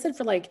had been listed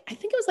for like, I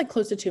think it was like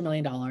close to $2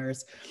 million.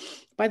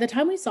 By the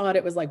time we saw it,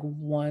 it was like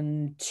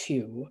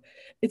 1.2.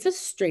 It's a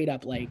straight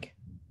up like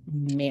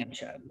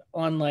mansion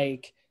on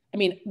like, I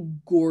mean,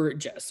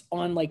 gorgeous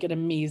on like an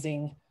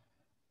amazing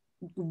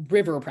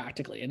river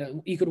practically.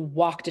 And you could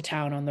walk to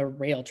town on the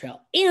rail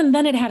trail. And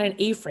then it had an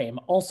A-frame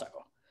also.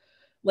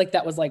 Like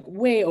that was like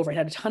way over. It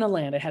had a ton of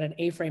land. It had an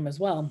A-frame as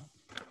well.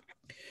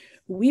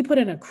 We put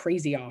in a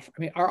crazy offer.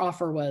 I mean, our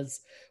offer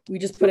was, we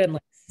just put in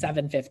like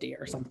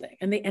 $750 or something.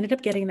 And they ended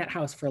up getting that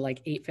house for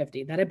like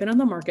 $850. That had been on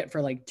the market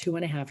for like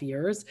 2.5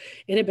 years.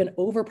 It had been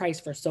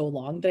overpriced for so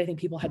long that I think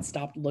people had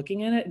stopped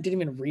looking at it,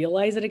 didn't even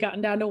realize it had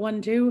gotten down to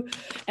 1.2.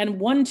 And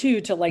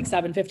 1.2 to like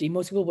 $750.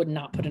 Most people would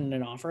not put in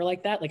an offer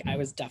like that. Like I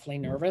was definitely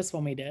nervous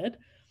when we did.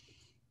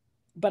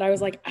 But I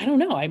was like, I don't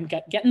know. I'm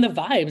getting the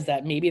vibes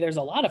that maybe there's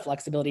a lot of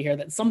flexibility here,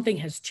 that something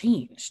has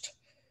changed.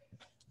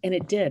 And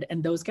it did.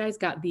 And those guys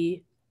got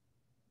the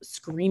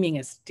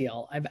screamingest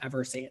deal I've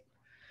ever seen.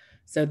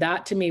 So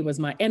that to me was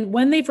and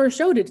when they first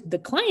showed it, the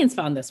clients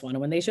found this one.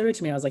 And when they showed it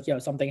to me, I was like, yo,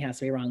 something has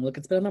to be wrong. Look,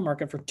 it's been on the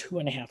market for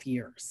 2.5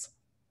 years.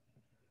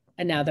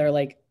 And now they're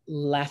like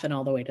laughing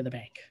all the way to the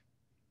bank.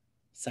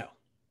 So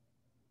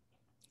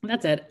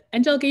that's it.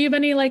 Angelica, you have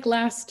any like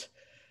last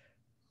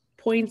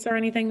points or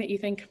anything that you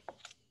think?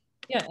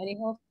 Yeah, any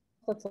house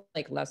that's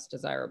like less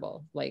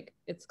desirable. Like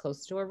it's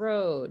close to a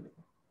road.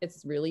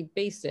 It's really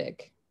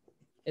basic.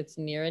 It's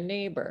near a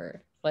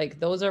neighbor. Like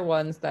those are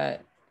ones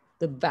that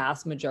the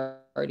vast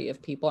majority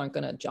of people aren't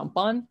going to jump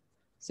on.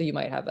 So you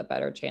might have a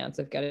better chance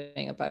of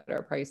getting a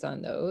better price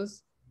on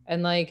those.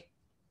 And like,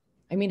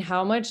 I mean,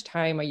 how much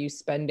time are you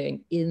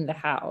spending in the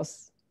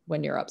house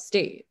when you're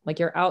upstate? Like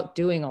you're out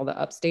doing all the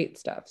upstate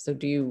stuff. So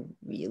do you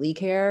really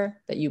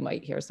care that you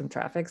might hear some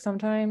traffic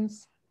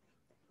sometimes?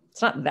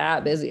 It's not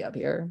that busy up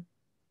here.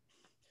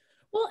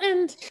 Well,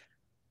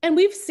 and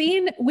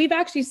we've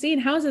actually seen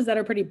houses that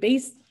are pretty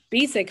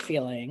basic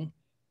feeling.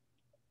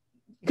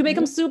 You could make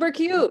them super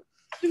cute.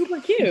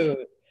 Super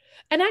cute.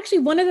 And actually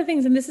one of the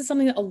things, and this is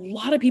something that a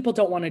lot of people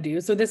don't want to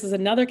do, so this is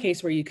another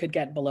case where you could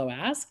get below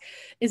ask,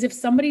 is if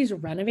somebody's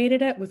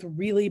renovated it with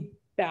really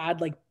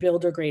bad like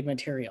builder grade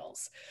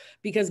materials.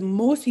 Because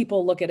most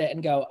people look at it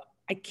and go,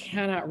 I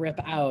cannot rip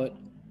out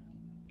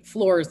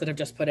floors that have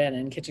just put in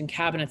and kitchen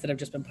cabinets that have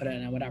just been put in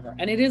and whatever.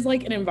 And it is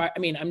like I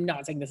mean, I'm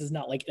not saying this is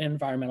not like an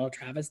environmental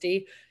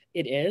travesty.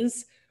 It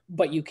is,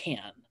 but you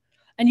can.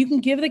 And you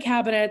can give the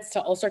cabinets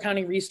to Ulster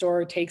County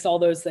Restore, takes all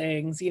those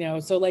things, you know,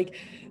 so like,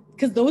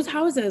 because those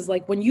houses,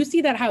 like when you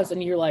see that house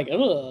and you're like,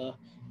 ugh,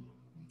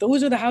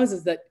 those are the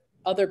houses that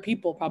other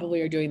people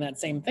probably are doing that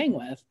same thing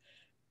with.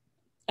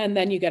 And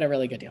then you get a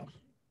really good deal.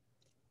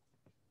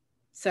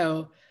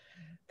 So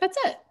that's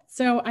it.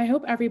 So I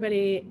hope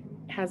everybody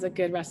has a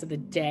good rest of the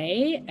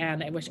day.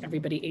 And I wish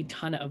everybody a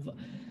ton of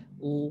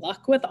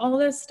luck with all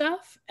this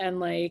stuff. And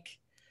like,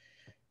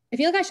 I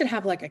feel like I should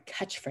have like a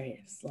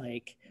catchphrase,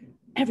 like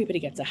everybody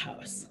gets a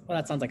house. Well,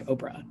 that sounds like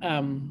Oprah.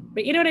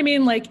 But you know what I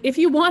mean? Like if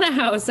you want a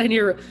house and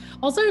you're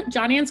also,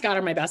 Johnny and Scott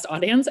are my best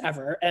audience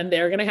ever. And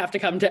they're going to have to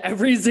come to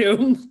every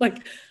Zoom.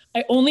 Like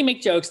I only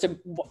make jokes to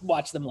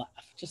watch them laugh.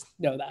 Just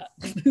know that.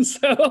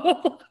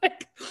 So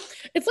like,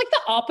 it's like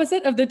the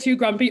opposite of the two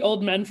grumpy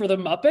old men for the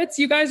Muppets.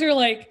 You guys are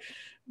like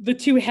the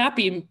two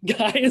happy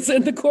guys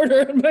in the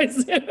corner of my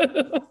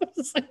Zoom.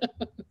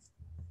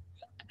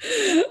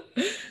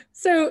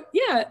 So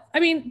yeah, I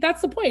mean,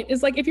 that's the point.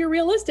 Is like, if you're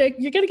realistic,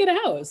 you're going to get a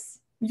house.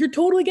 You're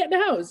totally getting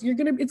a house.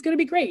 It's going to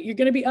be great. You're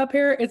going to be up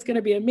here. It's going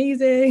to be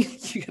amazing.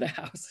 You get a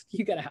house.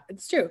 You get a house.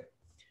 It's true.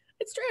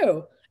 It's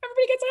true.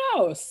 Everybody gets a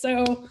house.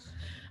 So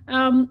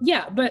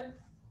yeah, but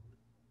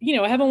you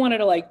know, I haven't wanted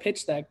to like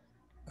pitch the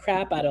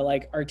crap out of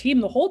like our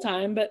team the whole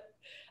time, but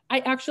I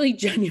actually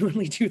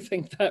genuinely do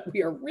think that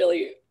we are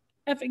really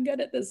effing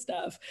good at this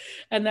stuff,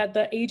 and that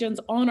the agents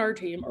on our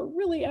team are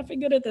really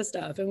effing good at this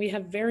stuff. And we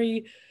have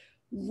very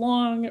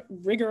long,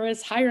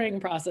 rigorous hiring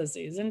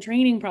processes and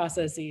training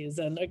processes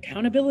and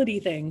accountability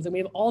things. And we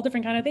have all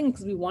different kind of things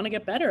because we want to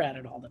get better at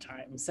it all the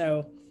time.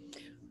 So, oh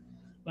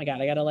my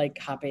God, I got to like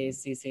copy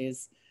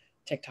Cece's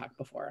TikTok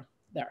before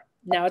there.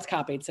 Now it's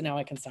copied. So now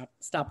I can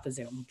stop the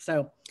Zoom.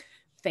 So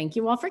thank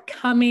you all for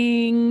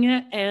coming.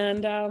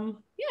 And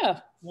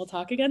yeah, we'll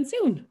talk again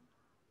soon.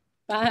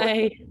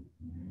 Bye.